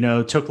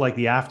 took like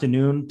the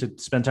afternoon to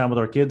spend time with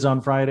our kids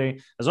on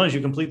Friday, as long as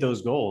you complete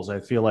those goals, I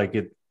feel like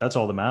that's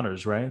all that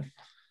matters, right?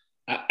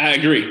 I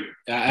agree.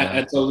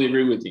 I totally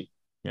agree with you.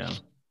 Yeah.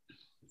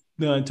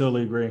 No, I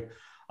totally agree.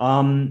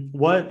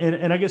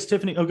 And I guess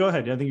Tiffany, go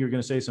ahead. I think you were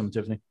going to say something,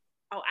 Tiffany.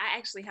 Oh, I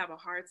actually have a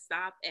hard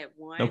stop at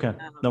 1. Okay,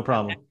 no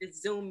problem. This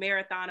Zoom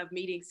marathon of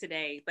meetings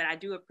today, but I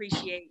do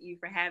appreciate you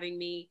for having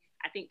me.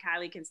 I think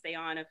Kiley can stay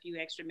on a few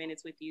extra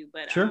minutes with you,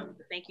 but sure.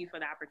 Thank you for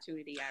the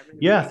opportunity.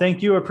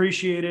 Thank you.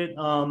 Appreciate it.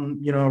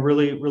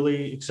 Really,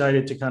 really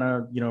excited to kind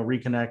of,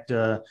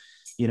 reconnect,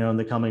 in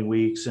the coming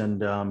weeks, and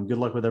good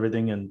luck with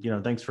everything.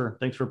 And, thanks for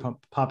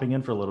popping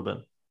in for a little bit.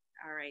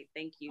 All right.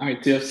 Thank you. All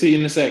right, Tiff. See you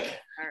in a sec.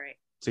 All right.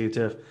 See you,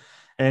 Tiff.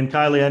 And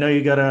Kiley, I know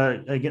you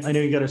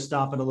gotta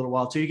stop in a little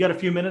while. So you got a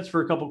few minutes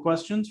for a couple of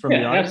questions from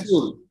the audience?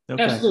 Absolutely.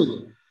 Okay.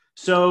 Absolutely.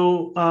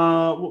 So,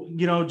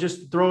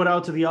 just throw it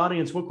out to the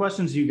audience. What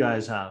questions do you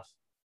guys have?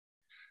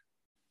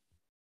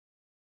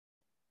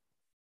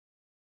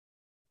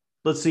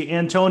 Let's see.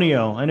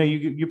 Antonio, I know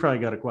you probably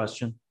got a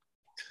question.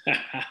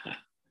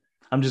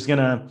 I'm just going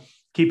to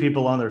keep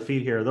people on their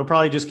feet here. They'll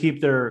probably just keep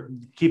the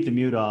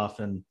mute off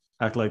and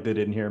act like they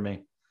didn't hear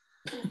me.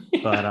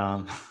 But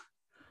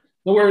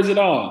no worries at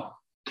all.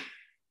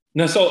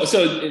 No, so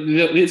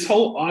this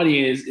whole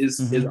audience is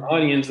an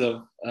audience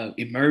of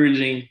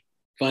emerging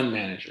fund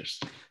managers.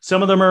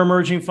 Some of them are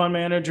emerging fund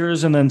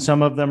managers, and then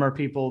some of them are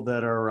people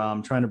that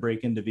are trying to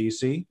break into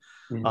VC.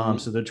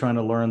 So they're trying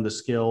to learn the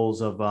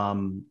skills of,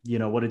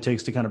 what it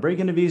takes to kind of break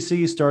into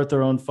VC, start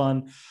their own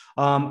fund.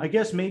 I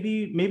guess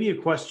maybe a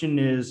question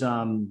is,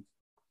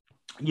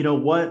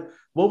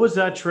 what was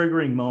that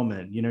triggering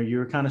moment? You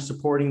were kind of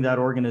supporting that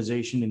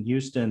organization in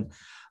Houston.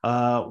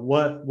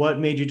 What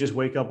made you just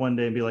wake up one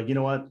day and be like, you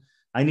know what,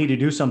 I need to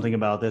do something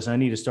about this. I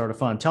need to start a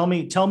fund. Tell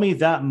me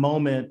that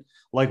moment,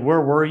 like,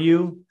 where were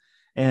you?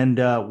 And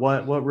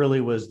what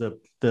really was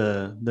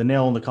the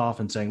nail in the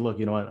coffin saying, look,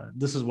 you know what,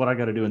 this is what I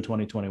got to do in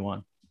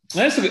 2021?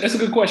 That's a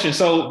good question.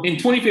 So in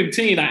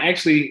 2015, I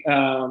actually,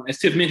 as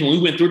Tiff mentioned,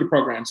 we went through the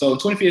program. So in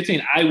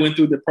 2015, I went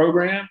through the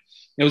program.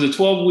 It was a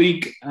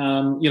 12-week,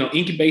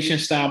 incubation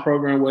style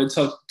program where it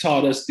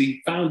taught us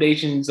the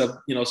foundations of,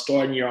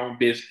 starting your own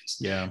business.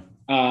 Yeah.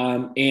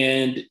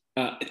 And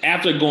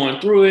after going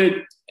through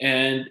it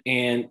and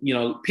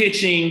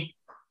pitching,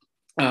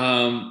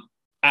 I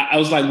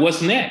was like,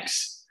 what's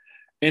next?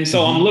 And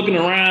so I'm looking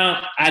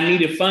around. I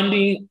needed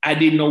funding. I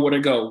didn't know where to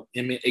go.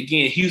 I mean,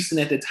 again, Houston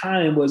at the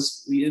time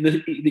was the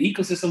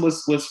ecosystem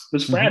was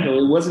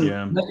fragile. It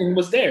wasn't nothing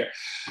was there,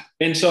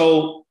 and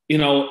so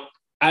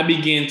I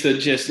began to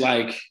just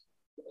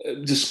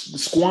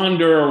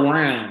squander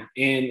around,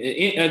 and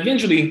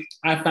eventually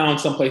I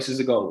found some places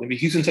to go. The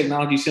Houston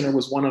Technology Center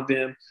was one of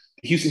them.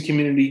 The Houston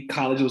Community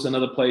College was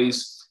another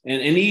place.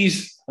 And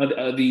these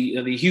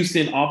the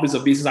Houston Office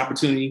of Business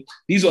Opportunity,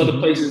 these are the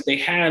places they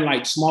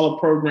had smaller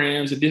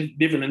programs and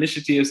different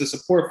initiatives to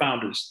support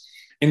founders.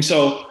 And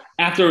so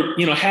after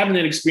having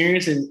that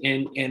experience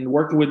and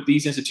working with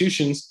these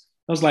institutions,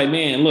 I was like,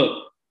 man,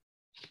 look,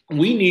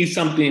 we need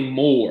something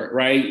more,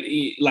 right?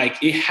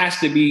 It has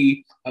to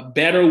be a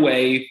better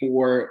way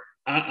for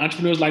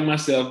entrepreneurs like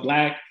myself,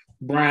 Black,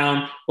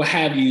 brown, what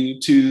have you,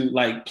 to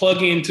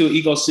plug into an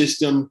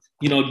ecosystem,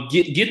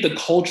 get the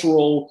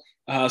cultural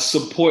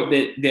support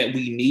that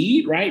we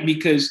need, right?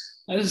 Because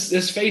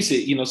let's face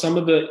it, some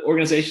of the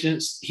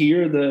organizations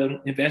here,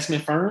 the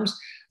investment firms,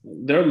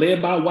 they're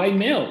led by white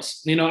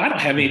males. I don't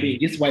have anything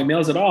against white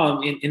males at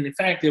all. And in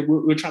fact,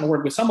 we're trying to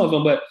work with some of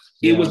them, but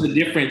it was the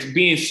difference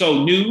being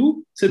so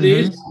new to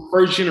this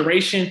first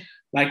generation.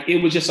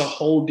 It was just a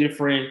whole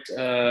different,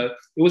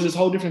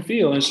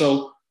 feel. And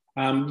so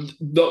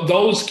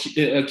those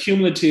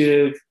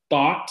cumulative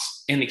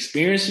thoughts and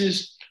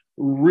experiences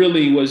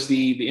really was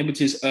the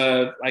impetus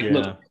of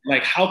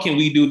look, how can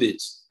we do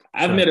this?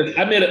 I met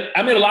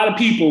a lot of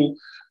people,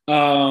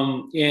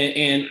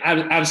 and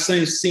I've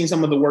seen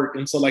some of the work,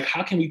 and so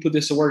how can we put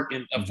this to work?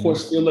 And of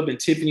course, Philip and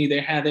Tiffany,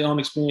 they had their own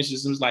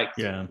experiences. It was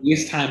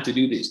it's time to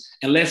do this,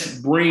 and let's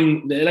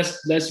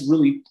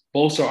really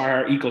bolster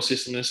our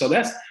ecosystem. And so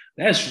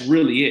that's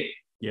really it.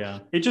 Yeah,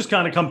 it just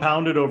kind of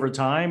compounded over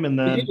time, and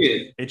then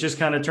it just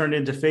kind of turned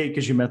into fate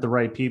because you met the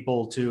right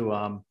people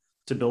to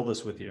build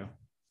this with you.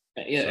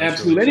 Yeah, so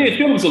absolutely. Really,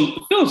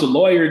 Phil's a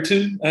lawyer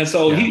too, and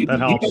so he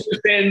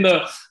understands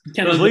the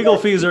kind of legal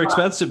fees are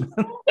expensive.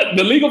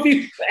 The legal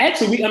fees.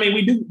 Actually,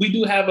 we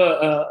do have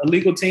a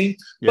legal team,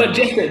 but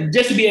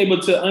just to be able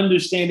to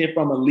understand it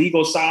from a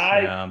legal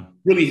side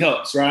really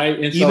helps, right?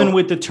 And even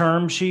with the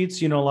term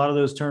sheets, a lot of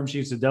those term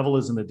sheets, the devil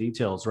is in the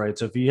details, right?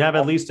 So if you have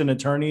at least an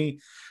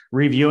attorney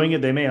reviewing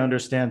it, they may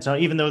understand. So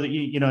even though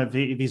if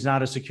he's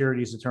not a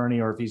securities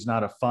attorney or if he's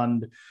not a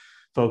fund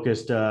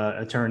focused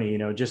attorney,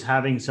 just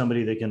having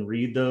somebody that can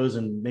read those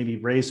and maybe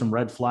raise some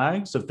red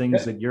flags of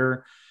things that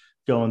you're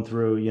going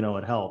through,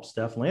 it helps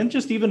definitely. And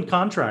just even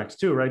contracts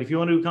too, right? If you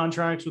want to do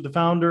contracts with the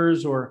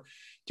founders or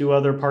do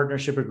other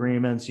partnership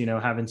agreements,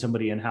 having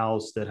somebody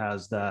in-house that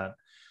has that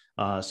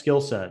skill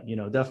set,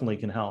 definitely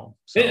can help.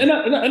 So. And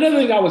another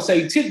thing I would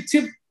say, Tip,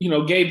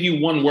 gave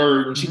you one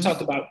word, and she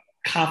talked about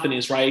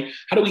confidence, right?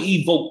 How do we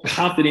evoke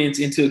confidence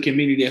into a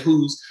community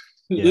who's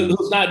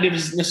not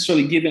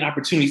necessarily given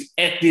opportunities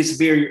at this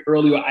very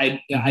early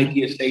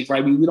idea stage,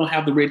 right? We don't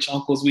have the rich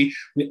uncles.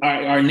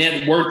 Our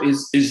net worth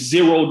is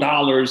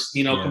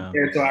 $0,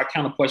 compared to our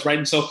counterparts, right?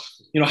 And so,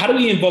 how do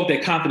we invoke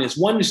that confidence?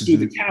 One is through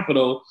the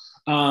capital,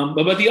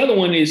 but the other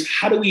one is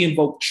how do we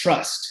invoke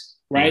trust,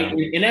 right?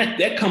 And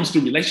that comes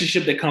through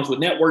relationship, that comes with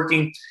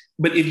networking.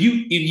 But if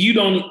you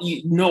don't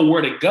know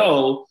where to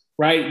go,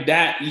 right,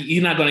 that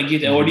you're not going to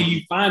get that. Or do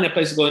you find that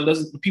place to go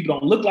and people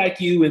don't look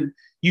like you and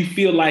you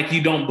feel like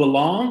you don't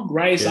belong,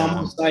 right? It's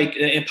almost like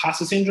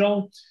imposter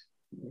syndrome.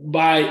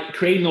 By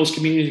creating those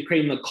communities,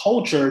 creating a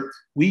culture,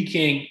 we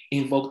can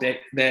invoke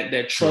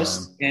that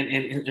trust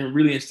and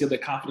really instill the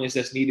confidence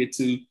that's needed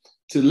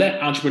to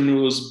let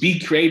entrepreneurs be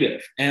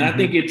creative. And I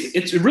think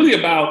it's really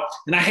about,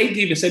 and I hate to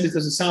even say this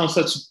because it sounds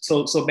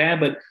so bad,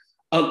 but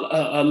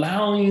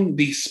allowing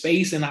the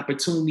space and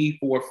opportunity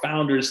for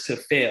founders to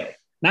fail.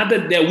 Not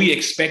that we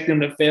expect them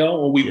to fail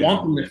or we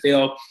want them to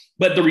fail,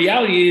 but the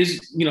reality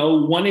is,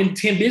 1 in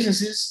 10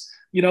 businesses,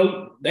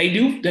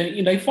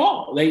 they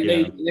fall.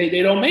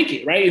 They don't make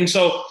it, right? And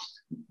so,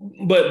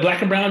 but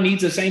Black and Brown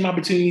needs the same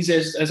opportunities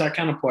as our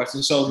counterparts.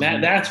 And so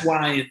that's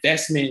why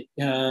investing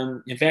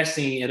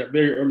at a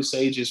very early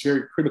stage is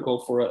very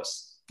critical for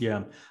us.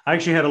 Yeah. I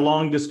actually had a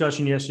long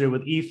discussion yesterday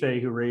with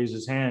Ife, who raised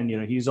his hand.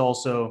 He's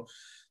also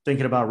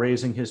thinking about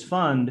raising his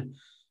fund.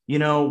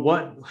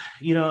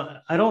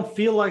 I don't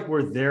feel like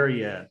we're there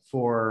yet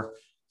for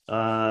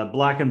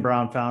Black and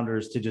brown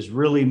founders to just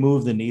really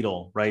move the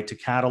needle, right? To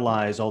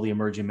catalyze all the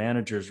emerging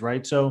managers,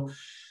 right? So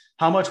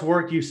how much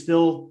work you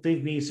still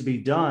think needs to be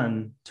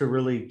done to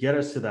really get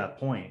us to that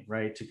point,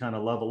 right? To kind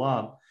of level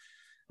up.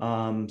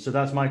 So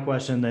that's my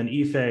question. Then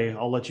Ife,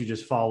 I'll let you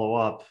just follow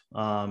up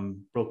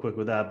real quick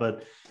with that.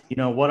 But,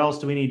 what else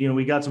do we need?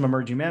 We got some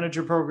emerging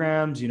manager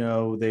programs,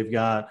 they've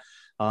got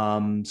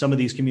some of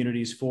these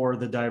communities for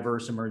the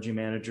diverse emerging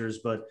managers,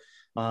 but,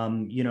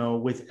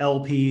 with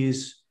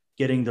LPs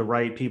getting the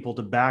right people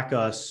to back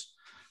us,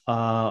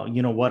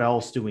 what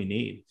else do we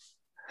need?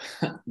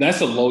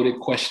 That's a loaded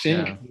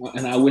question. Yeah.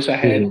 And I wish I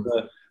had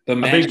the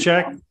big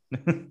check.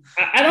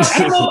 I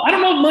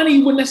don't know if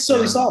money would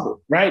necessarily solve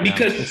it, right?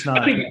 Because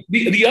I think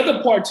the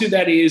other part to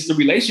that is the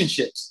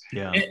relationships.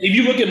 Yeah. And if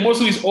you look at most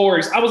of these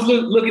orgs, I was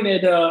looking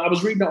at, I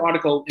was reading an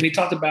article and he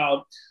talked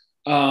about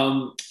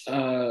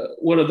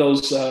what are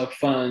those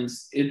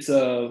funds? It's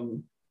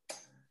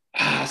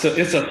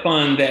it's a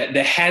fund that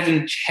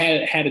hasn't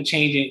had a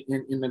change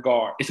in the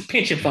guard. It's a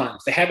pension fund.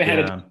 They haven't had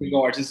a change in the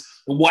guards. It's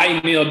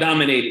white male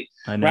dominated,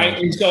 right?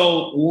 And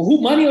so,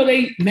 who money are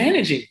they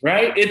managing,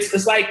 right?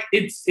 It's like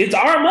it's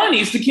our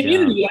money. It's the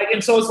community,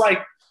 and so it's like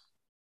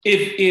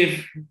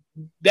if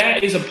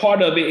that is a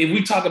part of it. If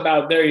we talk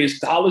about various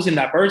dollars and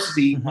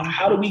diversity,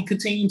 how do we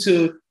continue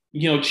to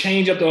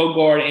change up the whole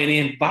guard and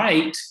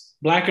invite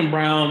Black and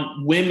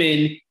brown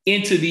women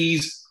into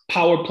these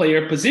power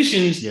player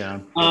positions?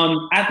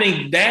 I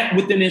think that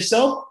within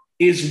itself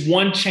is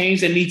one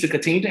change that needs to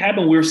continue to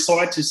happen. We're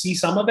starting to see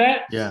some of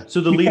that. Yeah.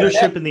 So the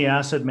leadership in the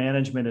asset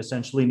management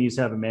essentially needs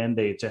to have a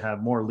mandate to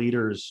have more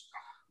leaders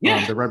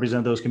that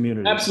represent those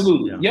communities.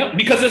 Absolutely. Yep.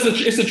 Because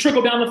it's a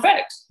trickle down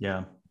effect.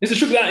 Yeah. It's a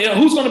trickle down.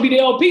 Who's going to be the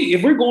LP?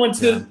 If we're going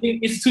to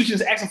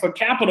institutions asking for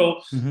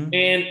capital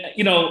and,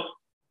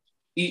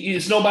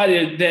 it's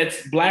nobody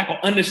that's Black or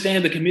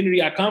understand the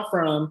community I come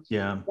from.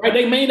 Yeah. Right.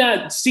 They may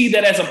not see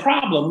that as a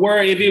problem.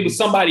 Where if it was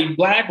somebody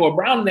Black or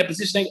brown in that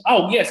position,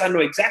 oh yes, I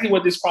know exactly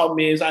what this problem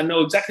is. I know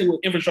exactly what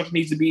infrastructure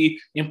needs to be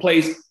in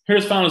place.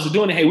 Here's founders are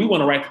doing it. Hey, we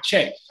want to write the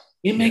check.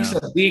 It makes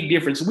a big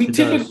difference. We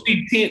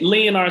typically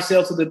lean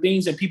ourselves to the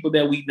things and people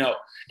that we know,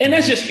 and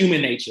that's just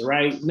human nature,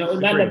 right? No,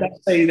 not that I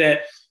say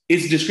that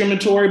it's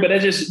discriminatory, but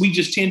we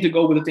just tend to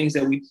go with the things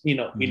that we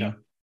know.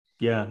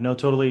 Yeah. No,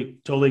 totally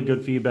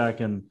good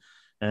feedback and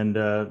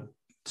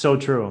so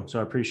true. So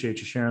I appreciate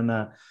you sharing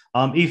that.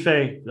 Ife,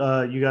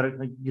 you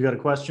got a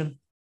question?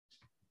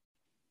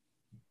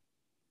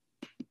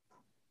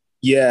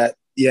 Yeah.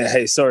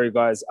 Hey, sorry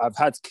guys. I've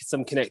had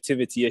some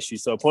connectivity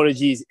issues, so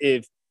apologies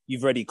if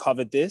you've already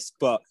covered this.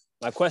 But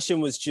my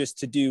question was just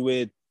to do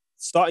with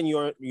starting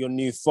your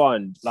new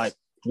fund. Like,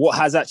 what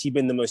has actually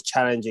been the most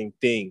challenging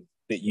thing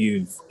that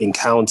you've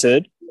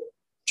encountered?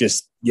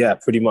 Just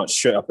pretty much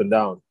straight up and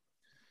down.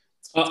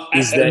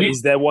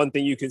 Is there one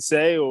thing you can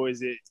say, or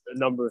is it a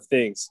number of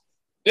things?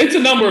 It's a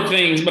number of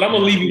things, but I'm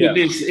gonna leave you with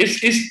this.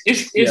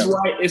 It's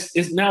right.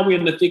 It's now we're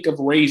in the thick of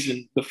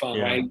raising the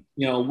fund, right?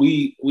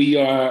 We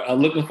are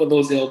looking for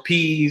those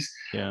LPs,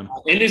 and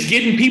it's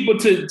getting people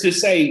to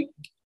say,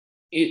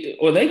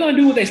 are they gonna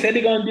do what they said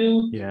they're gonna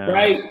do?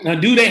 Right? Now,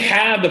 do they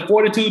have the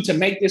fortitude to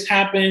make this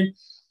happen?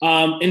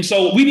 And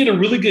so we did a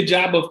really good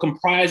job of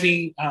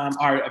comprising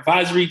our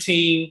advisory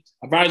team,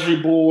 advisory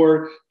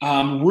board,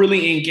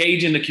 really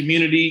engaging the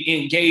community,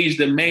 engage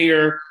the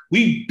mayor.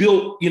 We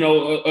built,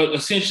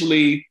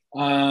 essentially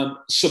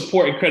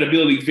support and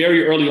credibility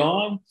very early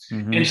on.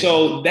 And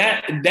so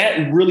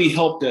that really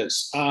helped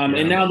us.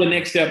 And now the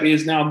next step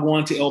is now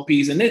going to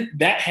LPs. And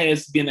that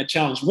has been a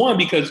challenge. One,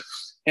 because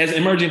as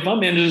emerging fund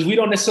managers, we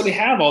don't necessarily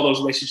have all those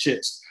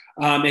relationships.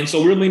 And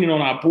so we're leaning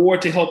on our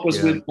board to help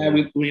us with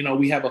that.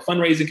 We have a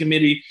fundraising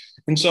committee.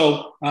 And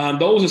so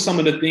those are some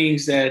of the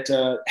things that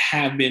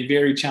have been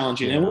very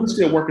challenging. And we're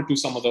still working through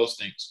some of those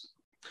things.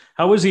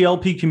 How is the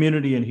LP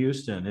community in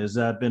Houston? Has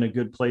that been a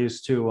good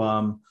place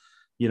to,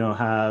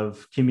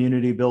 have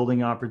community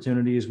building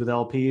opportunities with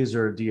LPs,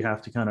 or do you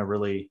have to kind of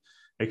really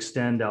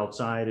extend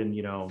outside and,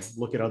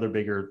 look at other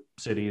bigger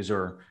cities,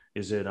 or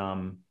is it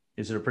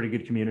a pretty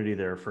good community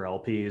there for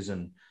LPs?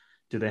 And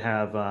do they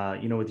have,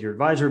 with your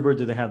advisory board,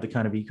 do they have the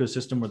kind of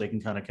ecosystem where they can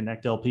kind of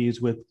connect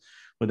LPs with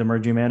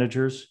emerging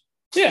managers?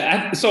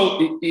 Yeah.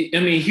 So,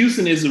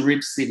 Houston is a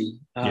rich city.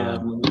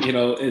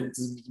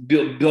 It's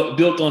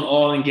built on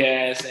oil and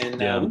gas, and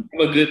we have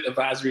a good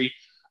advisory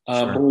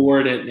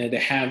board, and to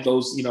have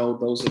those,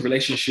 those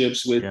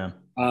relationships with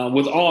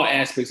all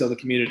aspects of the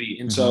community.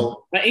 And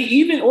so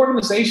even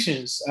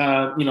organizations,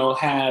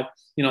 have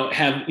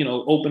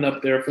opened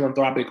up their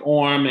philanthropic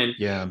arm and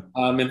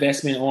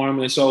investment arm.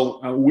 And so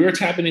we're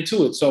tapping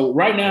into it. So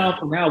right now,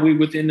 we're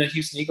within the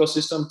Houston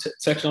ecosystem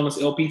section on this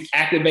LP.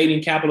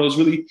 Activating capital is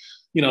really,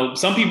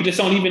 some people just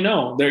don't even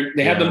know.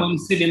 They have the money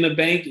sitting in the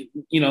bank,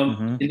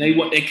 and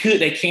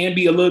they can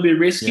be a little bit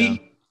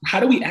risky. how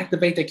do we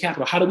activate that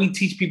capital? How do we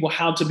teach people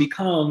how to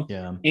become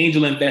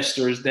angel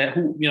investors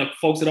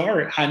folks that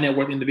are high net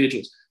worth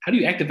individuals? How do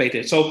you activate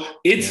that? So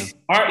it's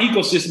our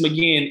ecosystem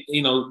again,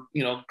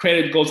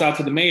 credit goes out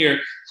to the mayor.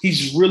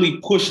 He's really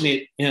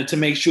pushing it to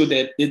make sure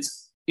that it's,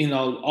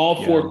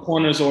 all four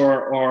corners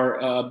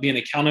are being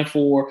accounted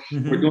for.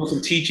 Mm-hmm. We're doing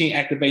some teaching,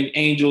 activating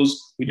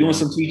angels. We're doing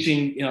some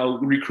teaching,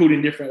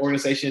 recruiting different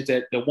organizations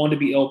that want to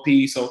be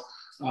LP. So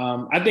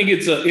I think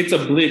it's a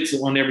blitz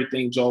on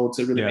everything, Joel,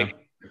 to really make it.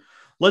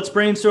 Let's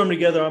brainstorm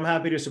together. I'm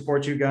happy to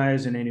support you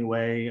guys in any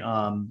way,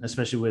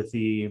 especially with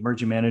the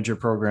emerging manager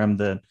program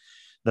that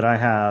I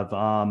have.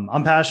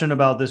 I'm passionate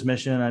about this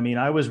mission. I mean,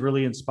 I was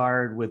really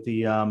inspired with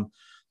the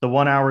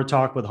 1 hour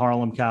talk with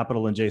Harlem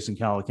Capital and Jason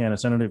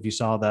Calacanis. I don't know if you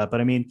saw that, but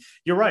I mean,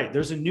 you're right.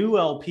 There's a new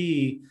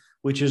LP,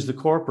 which is the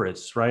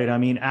corporates, right? I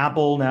mean,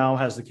 Apple now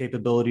has the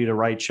capability to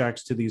write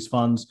checks to these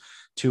funds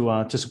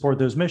to support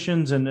those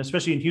missions. And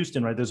especially in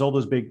Houston, right? There's all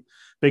those big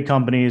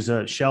companies,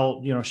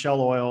 Shell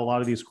Oil, a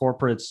lot of these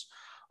corporates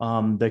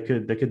that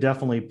could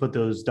definitely put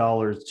those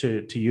dollars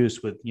to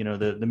use with,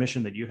 the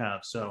mission that you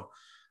have. So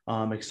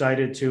I'm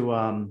excited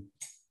to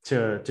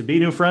be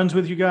new friends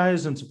with you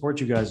guys and support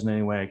you guys in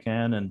any way I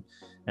can.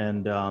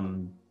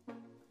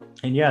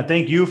 And yeah,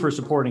 thank you for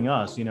supporting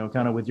us,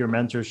 kind of with your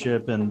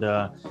mentorship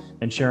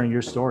and sharing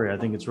your story. I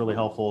think it's really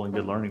helpful and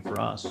good learning for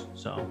us.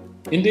 So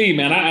indeed,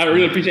 man, I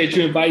really appreciate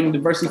you inviting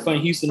Diversity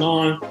Fund Houston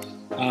on.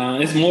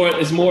 It's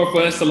more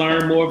for us to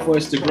learn, more for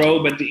us to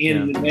grow. But at the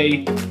end of the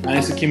day,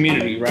 it's a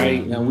community,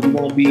 right? We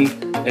won't be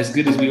as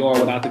good as we are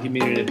without the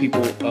community and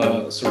people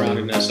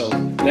surrounding us. So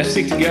let's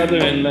stick together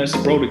and let's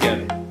grow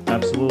together.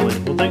 Absolutely.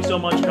 Well, thanks so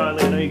much,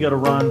 Kiley. I know you got to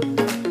run.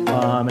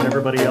 And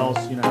everybody else,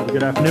 have a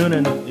good afternoon.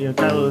 And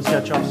Kiley, let's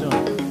catch up soon.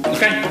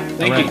 Okay.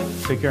 Thank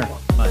you. Take care.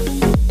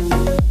 Bye.